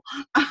bowl.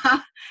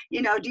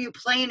 You know, do you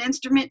play an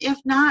instrument? If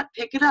not,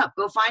 pick it up,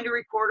 go find a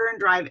recorder and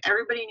drive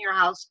everybody in your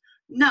house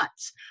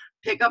nuts.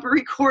 Pick up a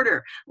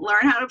recorder,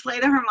 learn how to play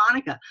the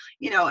harmonica.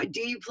 You know,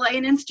 do you play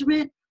an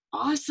instrument?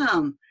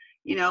 Awesome.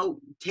 You know,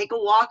 take a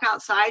walk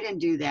outside and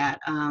do that.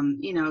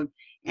 You know,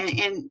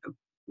 and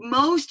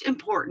most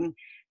important,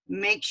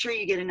 make sure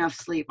you get enough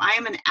sleep. I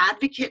am an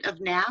advocate of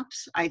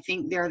naps. I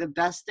think they're the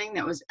best thing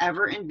that was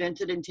ever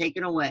invented and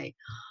taken away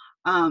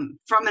from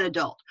an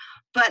adult.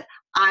 But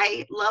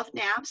I love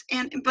naps,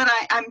 but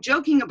I'm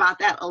joking about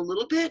that a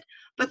little bit.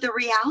 But the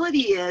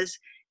reality is,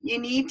 you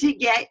need to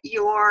get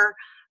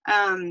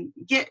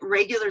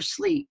regular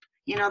sleep.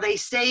 You know, they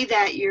say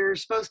that you're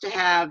supposed to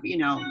have, you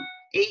know,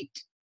 8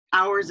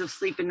 hours of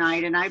sleep a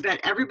night, and I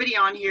bet everybody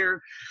on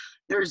here,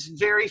 there's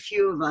very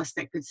few of us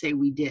that could say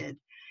we did.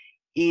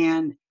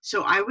 And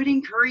so I would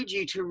encourage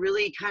you to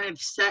really kind of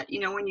set, you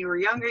know, when you were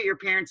younger, your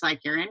parents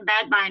like, you're in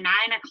bed by 9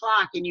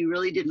 o'clock, and you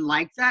really didn't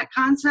like that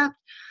concept,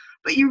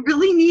 but you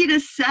really need a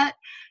set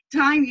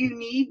time. You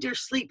need your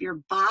sleep.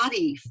 Your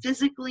body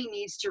physically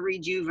needs to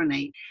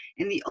rejuvenate.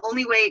 And the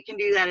only way it can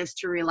do that is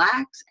to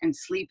relax, and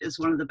sleep is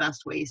one of the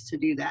best ways to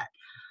do that.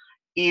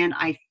 And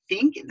I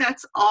think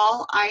that's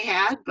all I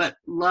had, but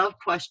love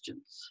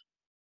questions.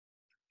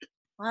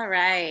 All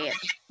right,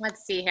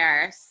 let's see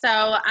here.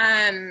 So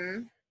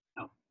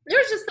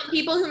there's just some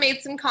people who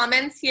made some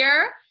comments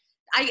here.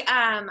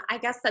 I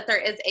guess that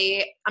there is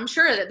I'm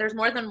sure that there's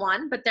more than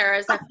one, but there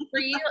is a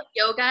free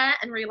yoga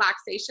and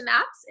relaxation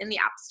apps in the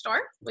App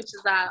Store, which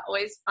is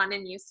always fun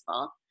and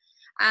useful.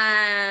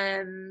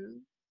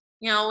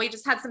 We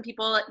just had some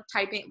people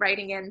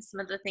writing in some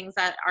of the things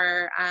that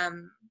are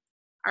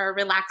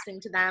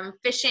relaxing to them.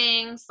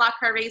 Fishing, slot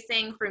car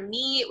racing. For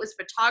me, it was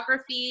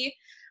photography.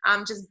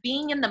 Just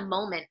being in the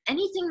moment.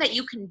 Anything that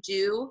you can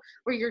do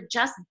where you're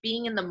just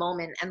being in the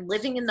moment and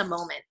living in the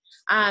moment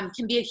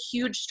can be a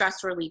huge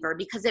stress reliever,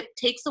 because it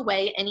takes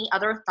away any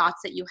other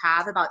thoughts that you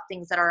have about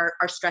things that are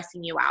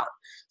stressing you out.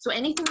 So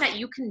anything that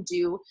you can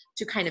do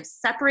to kind of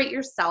separate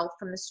yourself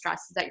from the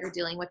stresses that you're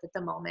dealing with at the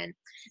moment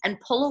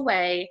and pull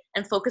away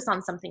and focus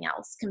on something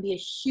else can be a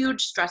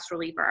huge stress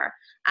reliever.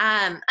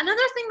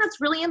 Another thing that's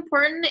really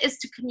important is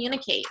to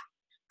communicate.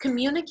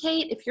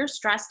 Communicate. If you're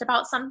stressed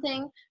about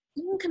something,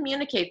 you can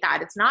communicate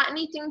that. It's not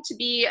anything to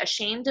be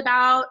ashamed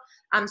about.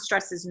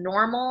 Stress is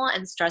normal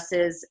and stress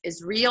is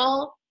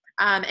real.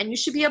 And you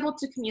should be able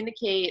to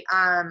communicate,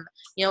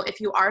 if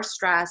you are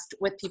stressed,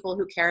 with people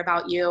who care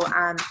about you,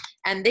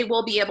 and they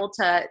will be able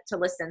to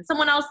listen.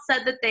 Someone else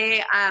said that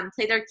they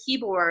play their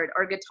keyboard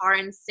or guitar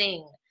and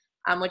sing,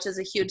 which is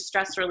a huge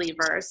stress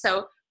reliever.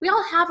 So we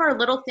all have our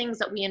little things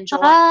that we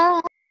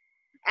enjoy.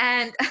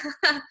 And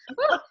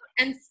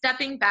and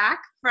stepping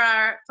back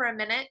for a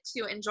minute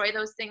to enjoy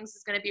those things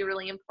is going to be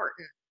really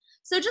important.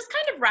 So just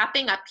kind of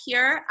wrapping up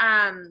here,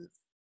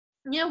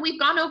 we've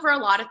gone over a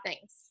lot of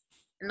things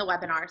in the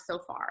webinar so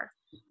far.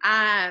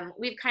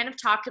 We've kind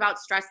of talked about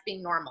stress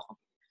being normal.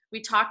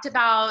 We talked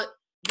about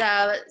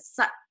the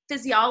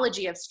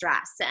physiology of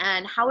stress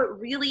and how it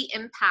really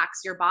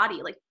impacts your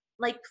body,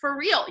 like for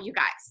real, you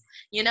guys.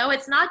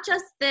 It's not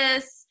just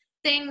this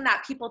thing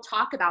that people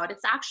talk about.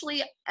 It's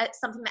actually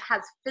something that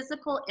has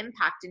physical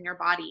impact in your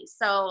body.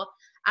 So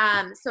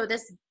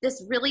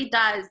this really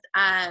does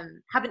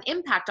have an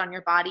impact on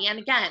your body, and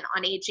again,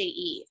 on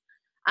HAE.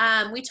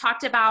 We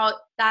talked about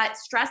that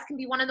stress can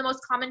be one of the most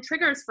common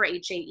triggers for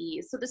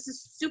HAE. So this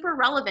is super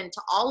relevant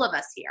to all of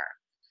us here.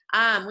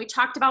 We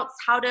talked about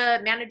how to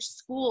manage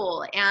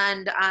school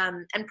and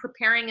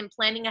preparing and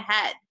planning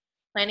ahead.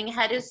 Planning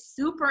ahead is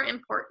super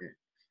important.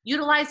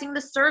 Utilizing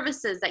the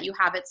services that you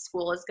have at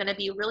school is going to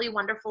be really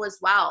wonderful as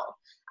well.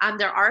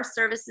 There are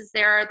services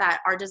there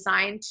that are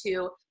designed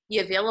to be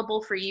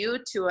available for you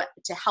to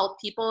help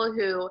people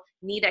who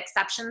need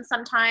exceptions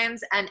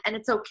sometimes, and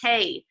it's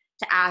okay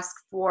to ask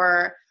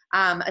for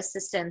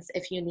assistance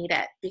if you need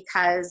it,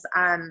 because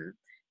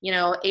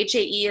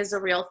HAE is a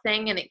real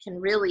thing and it can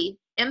really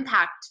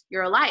impact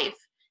your life.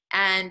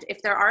 And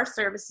if there are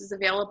services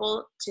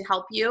available to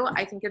help you,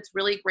 I think it's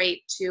really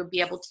great to be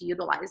able to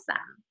utilize them.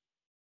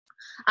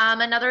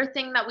 Another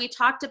thing that we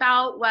talked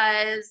about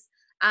was,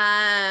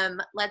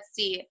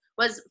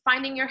 was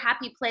finding your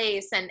happy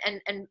place and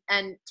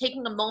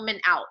taking a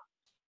moment out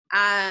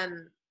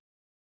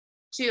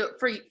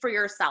for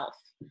yourself.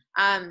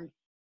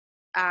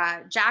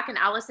 Jack and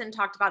Allison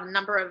talked about a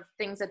number of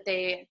things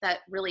that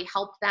really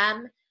helped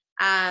them.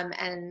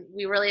 And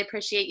we really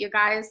appreciate you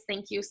guys.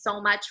 Thank you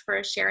so much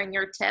for sharing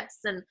your tips.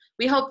 And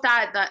we hope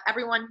that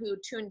everyone who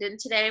tuned in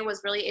today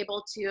was really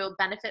able to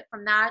benefit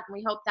from that. And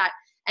we hope that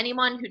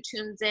anyone who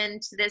tunes in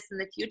to this in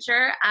the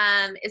future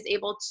is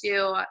able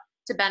to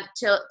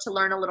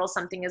learn a little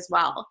something as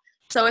well.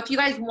 So if you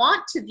guys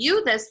want to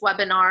view this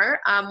webinar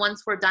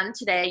once we're done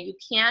today, you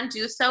can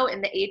do so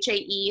in the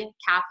HAE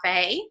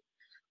Cafe,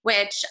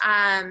 which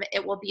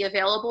it will be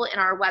available in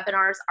our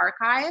webinars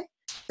archive.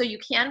 So you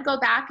can go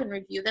back and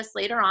review this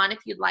later on if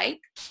you'd like.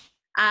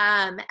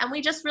 And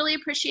we just really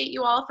appreciate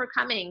you all for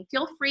coming.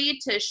 Feel free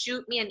to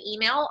shoot me an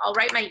email. I'll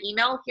write my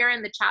email here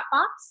in the chat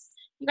box.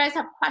 If you guys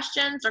have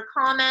questions or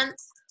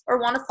comments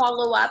or want to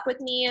follow up with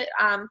me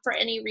for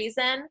any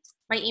reason,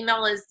 my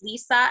email is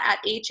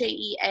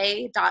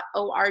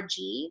lisa@haea.org.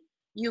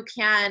 You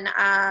can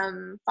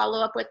follow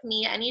up with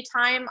me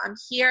anytime. I'm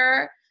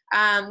here.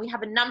 We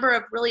have a number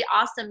of really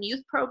awesome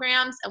youth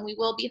programs, and we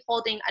will be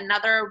holding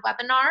another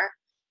webinar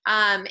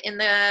in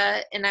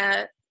a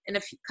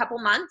couple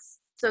months.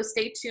 So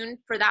stay tuned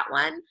for that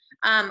one.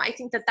 I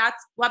think that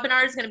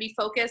webinar is going to be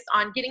focused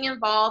on getting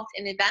involved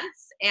in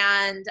events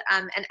and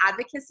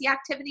advocacy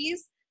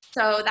activities.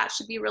 So that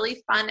should be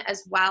really fun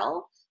as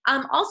well.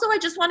 Also, I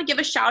just want to give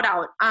a shout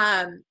out.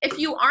 If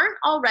you aren't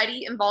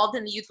already involved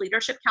in the Youth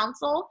Leadership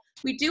Council,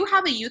 we do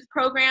have a youth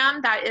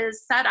program that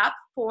is set up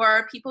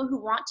for people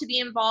who want to be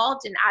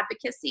involved in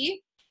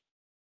advocacy.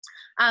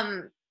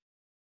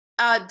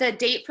 The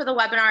date for the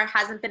webinar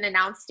hasn't been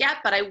announced yet,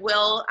 but I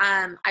will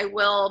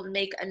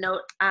make a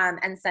note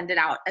and send it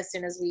out as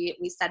soon as we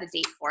set a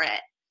date for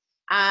it.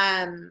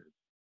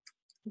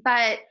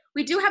 But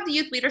we do have the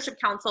Youth Leadership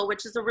Council,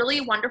 which is a really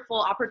wonderful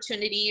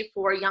opportunity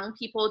for young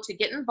people to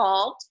get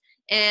involved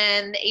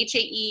in the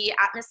HAE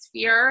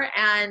atmosphere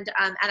and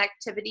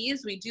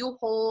activities. We do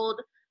hold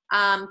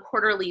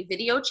quarterly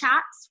video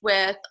chats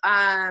with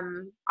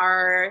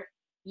our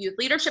Youth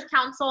Leadership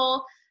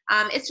Council.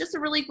 It's just a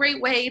really great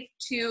way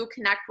to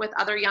connect with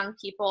other young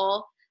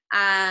people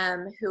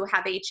who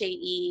have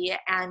HAE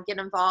and get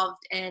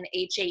involved in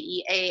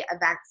HAEA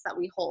events that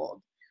we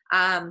hold,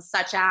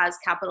 such as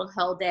Capitol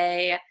Hill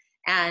Day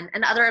and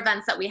other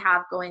events that we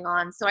have going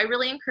on. So I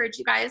really encourage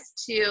you guys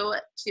to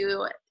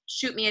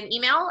shoot me an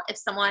email if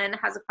someone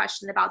has a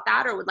question about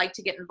that or would like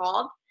to get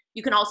involved.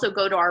 You can also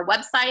go to our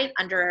website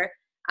under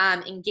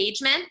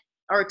engagement,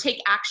 or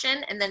take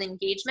action and then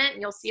engagement,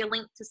 and you'll see a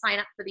link to sign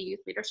up for the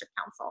Youth Leadership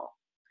Council.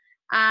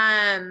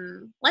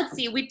 Let's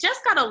see, we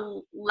just got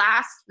a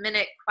last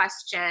minute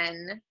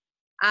question.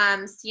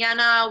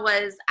 Sienna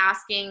was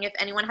asking if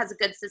anyone has a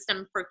good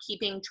system for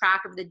keeping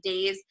track of the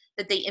days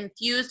that they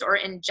infused or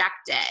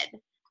injected.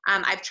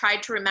 I've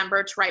tried to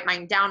remember to write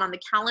mine down on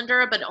the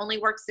calendar, but it only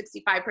works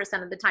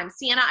 65% of the time.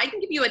 Sienna, I can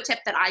give you a tip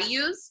that I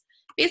use.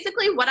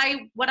 Basically, what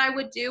I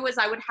would do is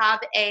I would have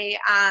a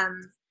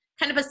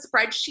kind of a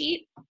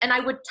spreadsheet, and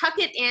I would tuck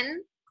it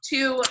in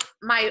to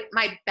my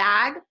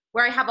bag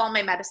where I have all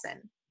my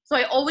medicine. So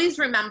I always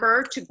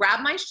remember to grab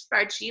my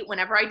spreadsheet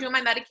whenever I do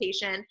my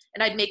medication,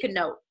 and I'd make a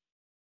note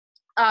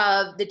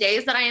of the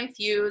days that I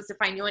infused, if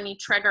I knew any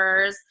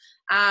triggers,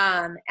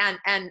 and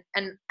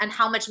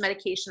how much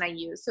medication I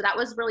use. So that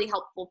was really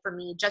helpful for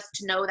me, just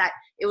to know that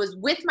it was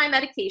with my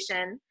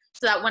medication,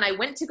 so that when I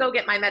went to go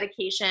get my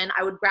medication,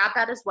 I would grab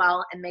that as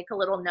well and make a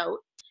little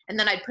note, and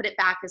then I'd put it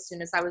back as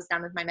soon as I was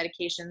done with my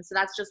medication. So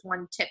that's just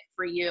one tip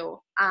for you.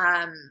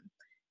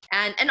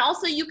 And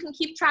also you can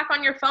keep track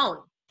on your phone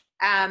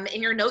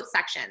in your notes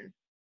section.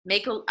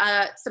 Make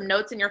some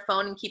notes in your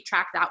phone and keep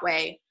track that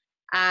way.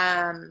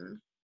 And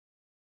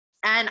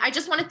I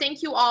just want to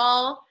thank you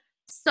all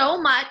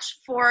so much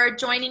for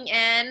joining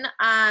in.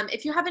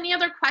 If you have any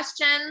other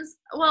questions,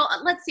 well,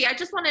 let's see. I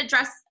just want to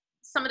address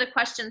some of the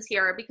questions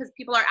here, because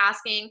people are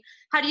asking,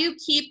 how do you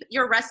keep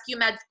your rescue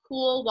meds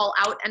cool while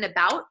out and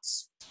about?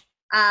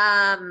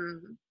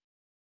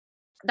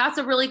 That's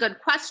a really good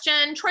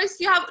question. Troyce,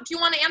 do you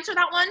want to answer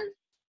that one?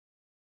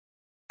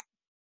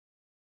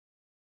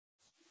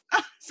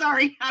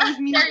 Sorry, I was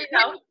muted. There you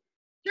go.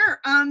 Sure.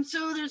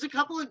 So there's a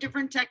couple of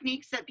different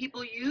techniques that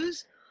people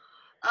use.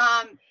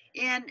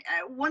 And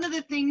one of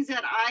the things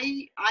that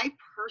I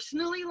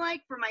personally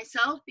like for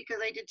myself, because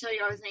I did tell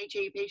you I was an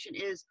HAE patient,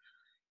 is,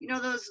 you know,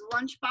 those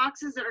lunch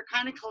boxes that are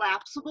kind of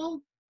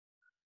collapsible.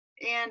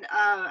 And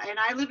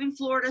I live in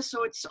Florida,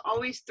 so it's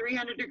always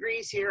 300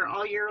 degrees here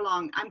all year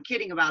long. I'm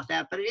kidding about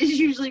that, but it is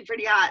usually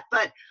pretty hot.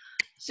 But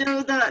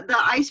so the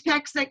ice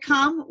packs that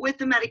come with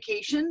the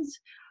medications,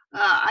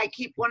 I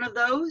keep one of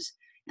those,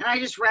 and I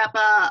just wrap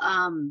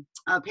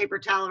a paper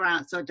towel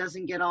around it so it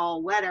doesn't get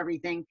all wet,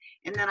 everything.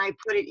 And then I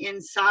put it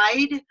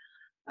inside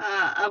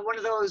one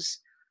of those,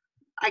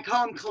 I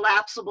call them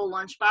collapsible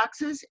lunch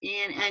boxes,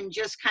 and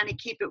just kind of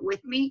keep it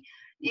with me.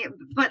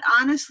 But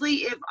honestly,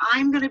 if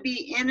I'm going to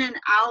be in and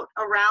out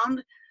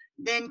around,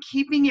 then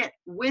keeping it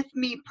with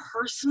me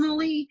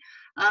personally.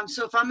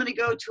 So if I'm going to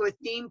go to a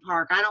theme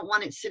park, I don't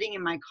want it sitting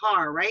in my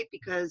car, right?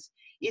 Because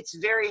it's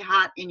very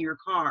hot in your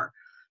car.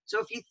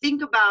 So if you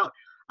think about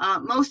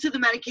most of the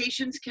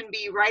medications can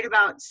be right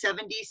about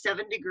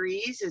 77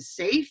 degrees is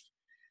safe.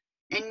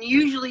 And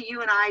usually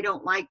you and I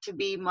don't like to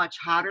be much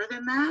hotter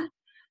than that.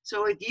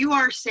 So if you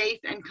are safe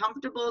and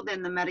comfortable,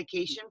 then the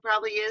medication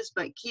probably is,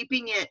 but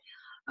keeping it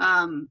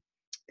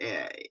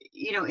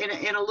you know,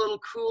 in a little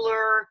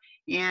cooler.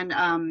 And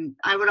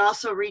I would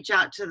also reach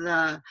out to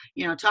the,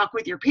 you know, talk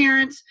with your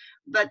parents,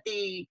 but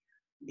the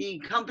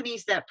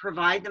companies that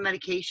provide the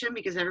medication,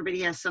 because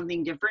everybody has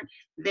something different,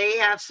 they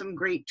have some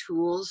great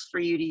tools for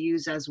you to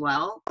use as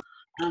well.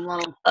 And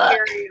little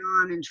carry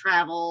on and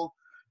travel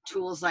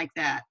tools like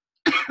that.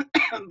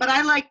 But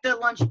I like the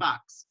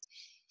lunchbox.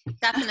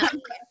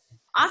 Definitely.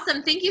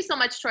 Awesome. Thank you so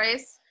much,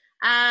 Troyce.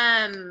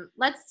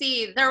 Let's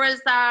see. There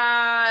was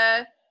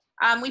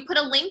we put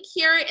a link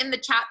here in the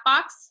chat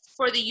box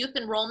for the youth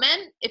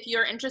enrollment if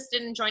you're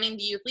interested in joining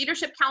the Youth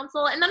Leadership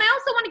Council. And then I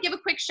also want to give a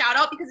quick shout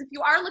out, because if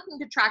you are looking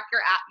to track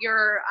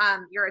your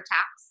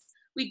attacks,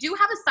 we do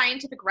have a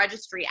scientific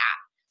registry app.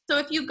 So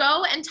if you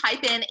go and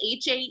type in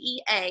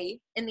HAEA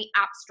in the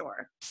App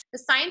Store, the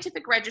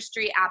scientific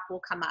registry app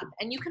will come up,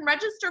 and you can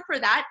register for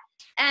that.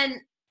 And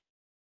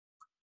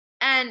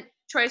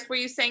Troyce, were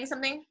you saying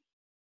something?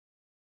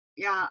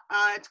 Yeah,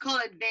 it's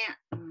called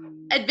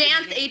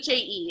Advanced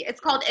HAE. It's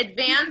called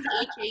Advanced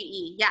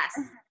HAE. Yes.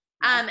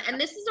 And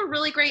this is a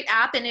really great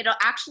app, and it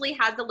actually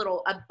has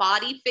a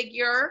body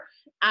figure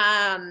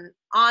on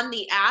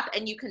the app,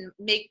 and you can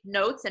make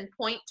notes and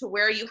point to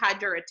where you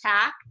had your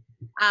attack,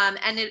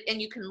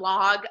 and you can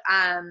log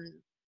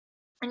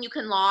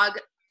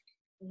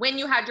when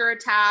you had your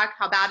attack,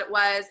 how bad it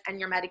was, and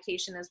your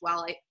medication as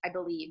well, I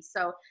believe.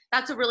 So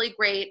that's a really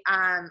great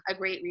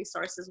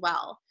resource as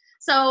well.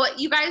 So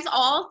you guys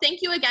all,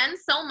 thank you again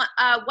so much.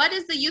 What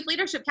is the Youth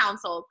Leadership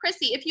Council?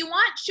 Chrissy, if you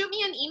want, shoot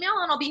me an email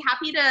and I'll be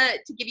happy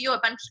to give you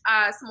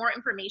some more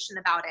information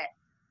about it.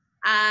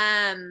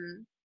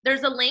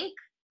 There's a link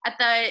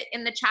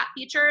in the chat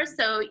feature,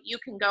 so you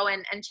can go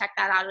and check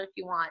that out if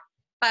you want.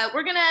 But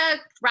we're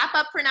gonna wrap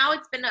up for now.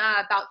 It's been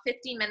about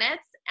 50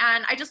 minutes.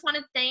 And I just want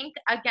to thank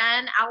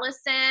again,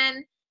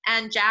 Allison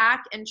and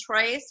Jack and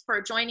Troyce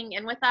for joining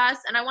in with us.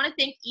 And I want to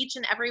thank each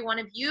and every one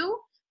of you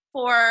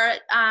for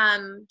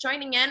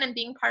joining in and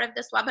being part of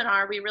this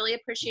webinar. We really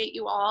appreciate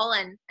you all.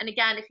 And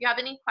again, if you have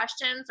any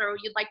questions or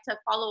you'd like to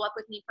follow up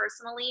with me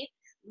personally,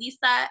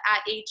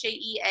 lisa@haea.org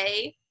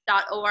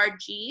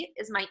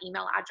is my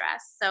email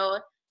address. So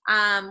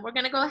we're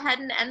going to go ahead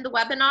and end the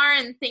webinar,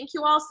 and thank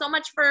you all so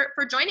much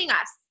for joining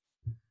us.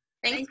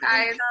 Thanks,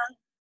 guys.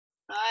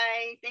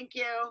 Bye. Thank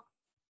you.